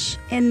cash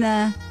in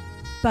the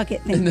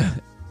bucket thing.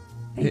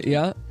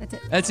 Yeah? That's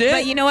it. That's it?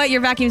 But you know what?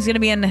 Your vacuum's going to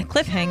be in a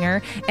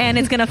cliffhanger and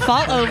it's going to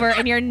fall over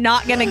and you're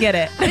not going to get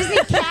it. I just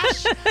need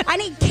cash. I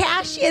need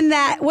cash in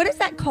that. What is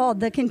that called?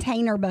 The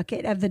container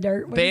bucket of the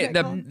dirt. What is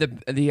that called?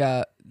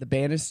 The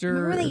banister.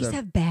 Remember they or used to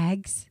have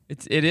bags?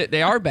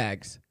 They are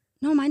bags.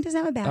 No, mine doesn't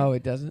have a bag. Oh,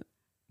 it doesn't?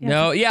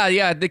 No,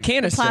 yeah, the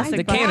canister. plastic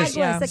The bag. canister.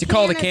 Mine was It's a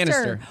called a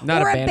canister. canister,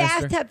 not or a a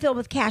banister. bathtub filled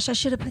with cash. I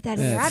should have put that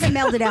in there. I haven't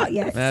mailed it out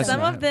yet. That's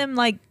Some right. of them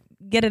like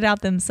get it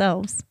out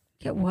themselves.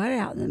 Get what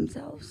out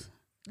themselves?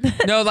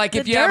 No, like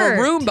if The you have a dirt.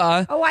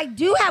 Roomba, Oh, I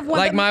do have one.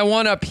 like but my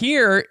one up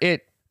here,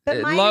 it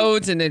But mine-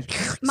 loads and it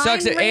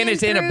sucks it, mine and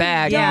it's in a ran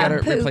bag. through You dog got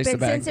to poop, replace the and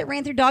bag. since it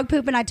ran through dog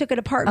poop and I took it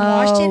apart and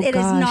washed it, it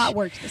has not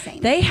worked the same.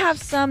 They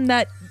have some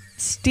that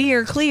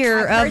steer clear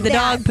I've of heard the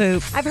that. dog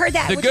poop. I've heard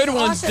that. The which good is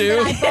ones awesome,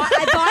 do. but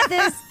I bought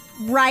this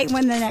right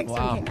when the next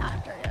Wow. one came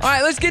out. All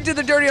right, let's get to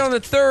the Dirty on the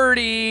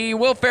 30.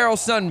 Will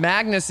Ferrell's son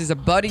Magnus is a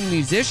budding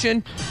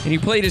musician, and he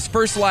played his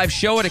first live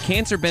show at a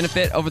cancer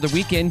benefit over the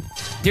weekend.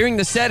 During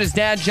the set, his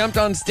dad jumped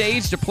on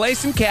stage to play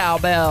some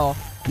cowbell.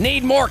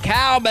 Need more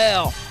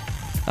cowbell.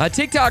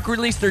 TikTok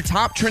released their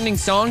top trending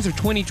songs of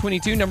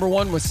 2022. Number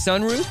one was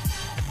Sunroof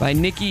by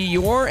Nicki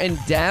Yor and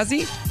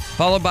Dazzy,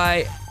 followed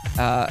by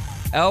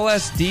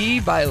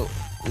LSD by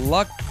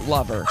Luck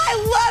Lover. I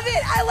love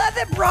it. I love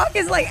that Brock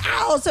is like,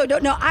 I also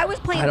don't know. I was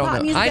playing I don't pop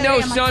know. music. I the know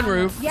other day. I'm like,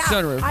 Sunroof. Yeah,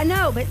 Sunroof. I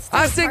know, but still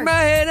I it's stick hard. my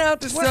head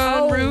out the We're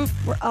sunroof. Old.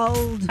 We're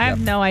old. I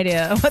have no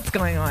idea what's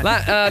going on.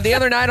 The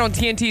other night on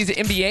TNT's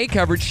NBA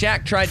coverage,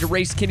 Shaq tried to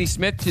race Kenny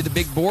Smith to the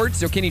big board,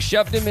 so Kenny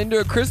shoved him into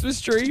a Christmas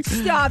tree.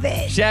 Stop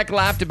it. Shaq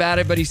laughed about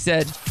it, but he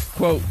said,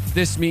 quote,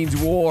 "This means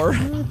war."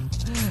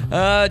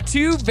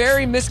 Two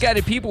very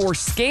misguided people were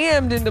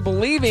scammed into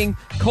believing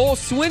Cole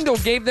Swindle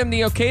gave them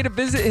the okay to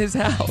visit his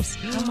house.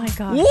 Oh my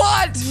God.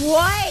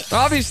 What?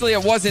 Obviously,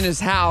 it wasn't his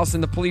house,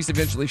 and the police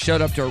eventually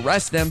showed up to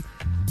arrest them.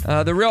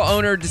 The real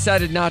owner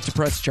decided not to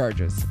press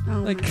charges.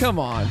 Come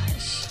on.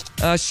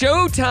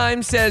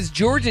 Showtime says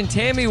George and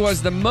Tammy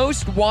was the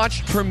most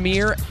watched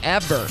premiere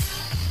ever.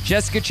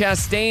 Jessica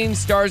Chastain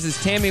stars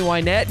as Tammy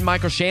Wynette, and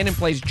Michael Shannon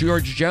plays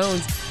George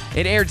Jones.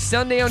 It aired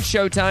Sunday on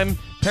Showtime,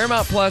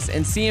 Paramount Plus,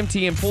 and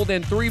CMT, and pulled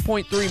in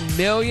 3.3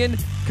 million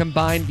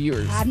combined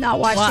viewers. I've not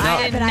watched it.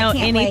 I didn't know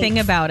anything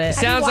about it.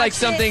 Sounds like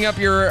something up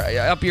your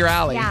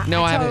alley. Yeah,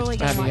 no, I totally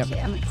haven't. watch it.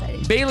 I'm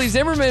excited. Bailey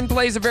Zimmerman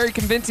plays a very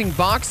convincing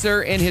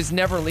boxer in his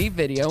Never Leave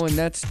video, and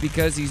that's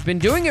because he's been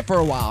doing it for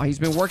a while. He's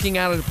been working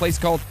out at a place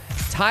called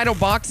Title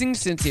Boxing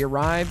since he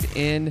arrived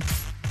in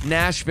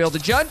Nashville. The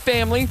Judd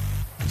family,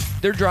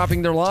 they're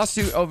dropping their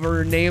lawsuit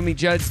over Naomi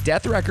Judd's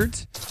death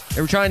records.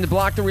 They were trying to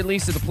block the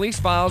release of the police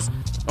files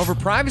over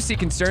privacy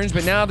concerns,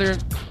 but now they're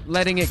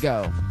letting it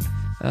go.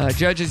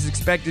 Judge is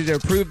expected to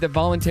approve the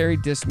voluntary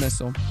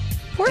dismissal.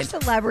 Poor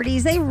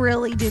celebrities, they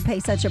really do pay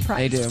such a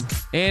price. They do.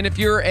 And if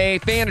you're a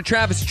fan of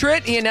Travis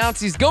Tritt, he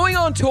announced he's going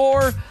on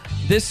tour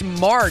this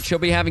March. He'll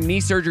be having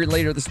knee surgery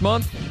later this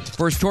month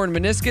for his torn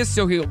meniscus,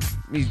 so he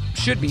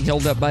should be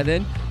healed up by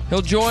then.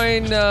 He'll be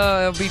joined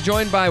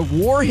by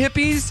War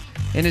Hippies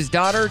and his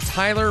daughter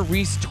Tyler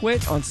Reese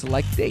Twitt on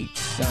select dates.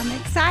 So, I'm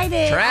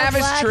excited.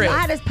 Travis Tritt. I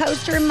had his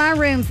poster in my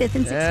room, 5th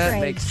and 6th That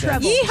grade. makes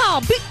sense.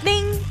 Yeehaw, big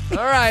ding.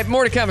 All right,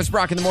 more to come. It's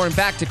Brock in the Morning.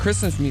 Back to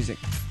Christmas music.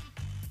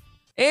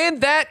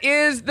 And that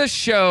is the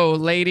show,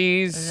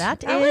 ladies.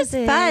 That was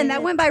fun.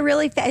 That went by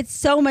really fast. It's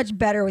so much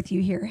better with you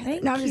here.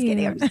 No, I'm just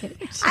kidding. I'm just kidding.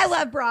 I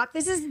love Brock.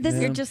 This is.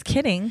 You're just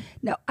kidding.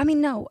 No, I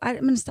mean, no. I'm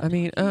going to stop. I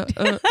mean,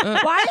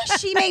 Why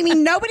does she make me?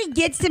 Nobody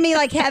gets to me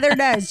like Heather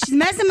does. She's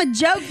messing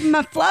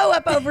my flow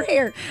up over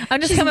here. I'm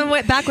just coming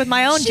back with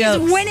my own she's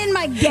jokes. She's winning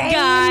my game.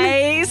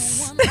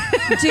 Guys.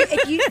 Dude,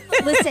 if you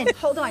listen,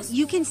 hold on.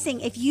 You can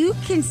sing. If you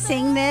can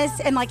sing this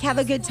and like have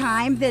a good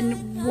time,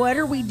 then what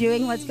are we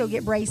doing? Let's go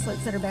get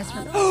bracelets that are best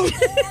friends. Oh,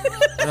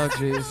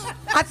 jeez.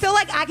 I feel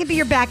like I could be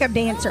your backup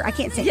dancer. I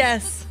can't sing.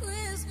 Yes.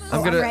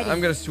 I'm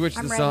gonna switch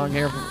the song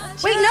here.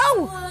 Wait,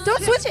 no!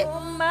 Don't switch it.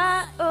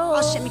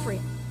 I'll shimmy for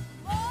you.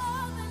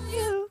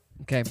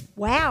 Okay.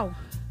 Wow.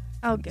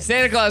 Oh, good.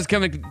 Santa Claus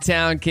coming to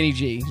town, Kenny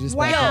G. Just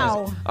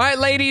wow. All right,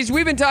 ladies,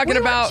 we've been talking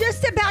about. We were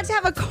just about to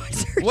have a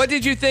concert. What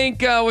did you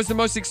think was the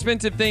most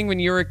expensive thing when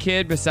you were a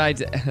kid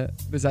besides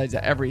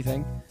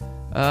everything?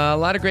 A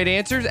lot of great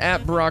answers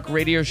at Barack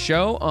Radio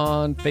Show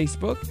on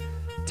Facebook.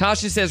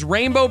 Tasha says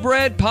rainbow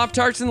bread,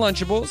 Pop-Tarts, and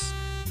Lunchables.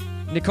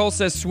 Nicole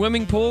says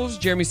swimming pools.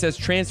 Jeremy says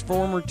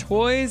Transformer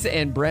toys.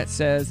 And Brett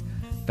says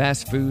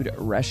fast food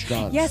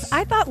restaurants. Yes,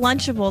 I thought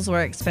Lunchables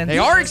were expensive. They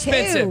are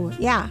expensive.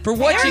 Yeah. For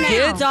what you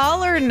get?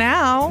 $1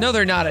 now. No,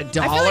 they're not $1.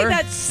 I feel like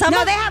that's some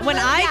No, of they have when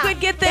little- I yeah. could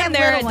get They them, have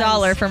they're little $1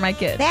 ones. for my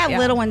kids. They have Yeah.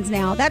 little ones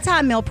now. That's how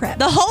I meal prep.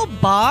 The whole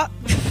box.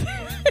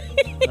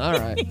 All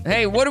right.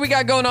 Hey, what do we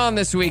got going on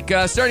this week?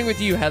 Starting with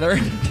you, Heather.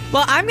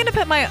 Well, I'm going to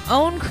put my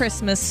own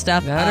Christmas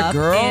stuff Atta up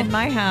girl. in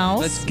my house.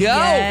 Let's go.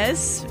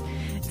 Yes.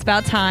 It's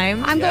about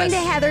time. I'm going to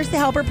Heather's to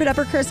help her put up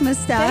her Christmas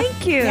stuff.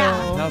 Thank you.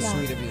 Yeah. How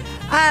sweet of you.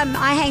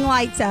 I hang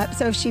lights up,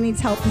 so if she needs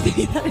help with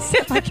any of that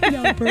stuff, I can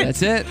help her.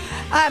 That's it.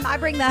 I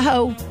bring the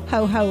ho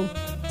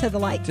to the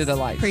lights. To the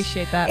lights.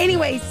 Appreciate that.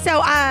 Anyway,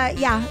 so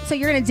so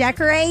you're gonna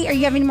decorate. Are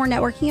you having any more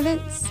networking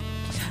events?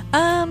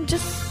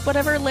 Just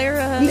whatever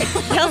Lara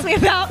tells me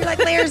about. You're like,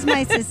 Lara's my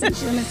assistant.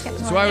 She's my schedule.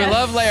 That's why we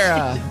love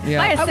Lara. Yeah.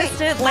 My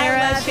assistant, Okay. I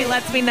Lara, love she it.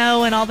 lets me know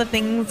when all the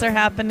things are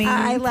happening.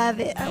 I love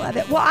it. I love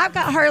it. Well, I've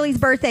got Harley's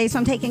birthday, so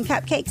I'm taking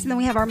cupcakes, and then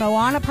we have our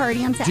Moana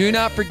party on Saturday. Do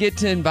not forget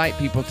to invite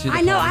people to the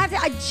I know. party.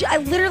 I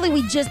literally,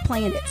 we just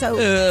planned it. So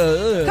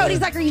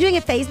Cody's like, "Are you doing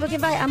a Facebook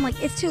invite?" I'm like,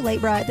 "It's too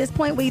late, bro. At this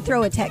point, we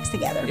throw a text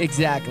together."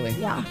 Exactly.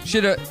 Yeah.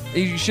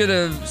 You should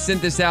have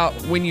sent this out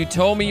when you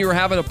told me you were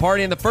having a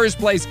party in the first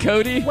place,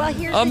 Cody. Well,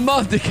 here's a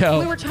month ago.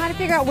 We were trying to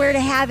figure out where to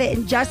have it,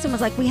 and Justin was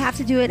like, "We have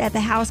to do it at the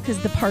house because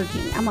the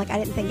parking." I'm like, "I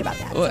didn't think about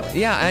that." Well, So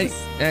yeah,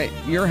 at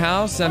your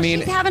house. I mean,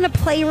 she's having a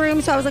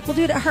playroom, so I was like, "We'll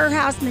do it at her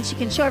house, and then she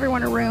can show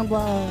everyone her room."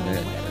 Blah.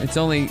 she's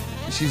only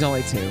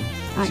 2.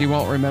 I She know.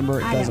 won't remember.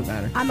 It I doesn't know.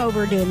 matter. I'm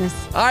overdoing this.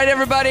 All right,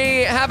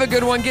 everybody, have a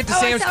good one. Get to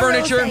Sam's I saw real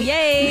Furniture. estate.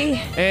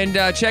 Yay.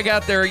 And check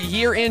out their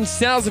year-end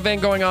sales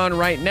event going on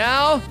right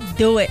now.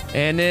 Do it.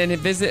 And then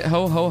visit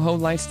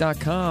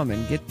hohoholights.com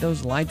and get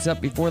those lights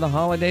up before the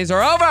holidays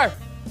are over.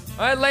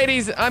 All right,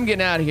 ladies, I'm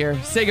getting out of here.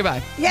 Say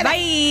goodbye. Yeah,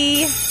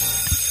 Bye.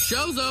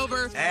 Show's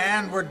over.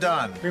 And we're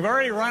done. We've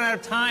already run out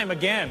of time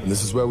again.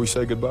 This is where we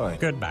say goodbye.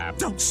 Goodbye.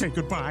 Don't say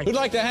goodbye. Who'd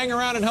like to hang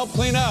around and help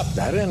clean up?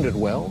 That ended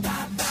well.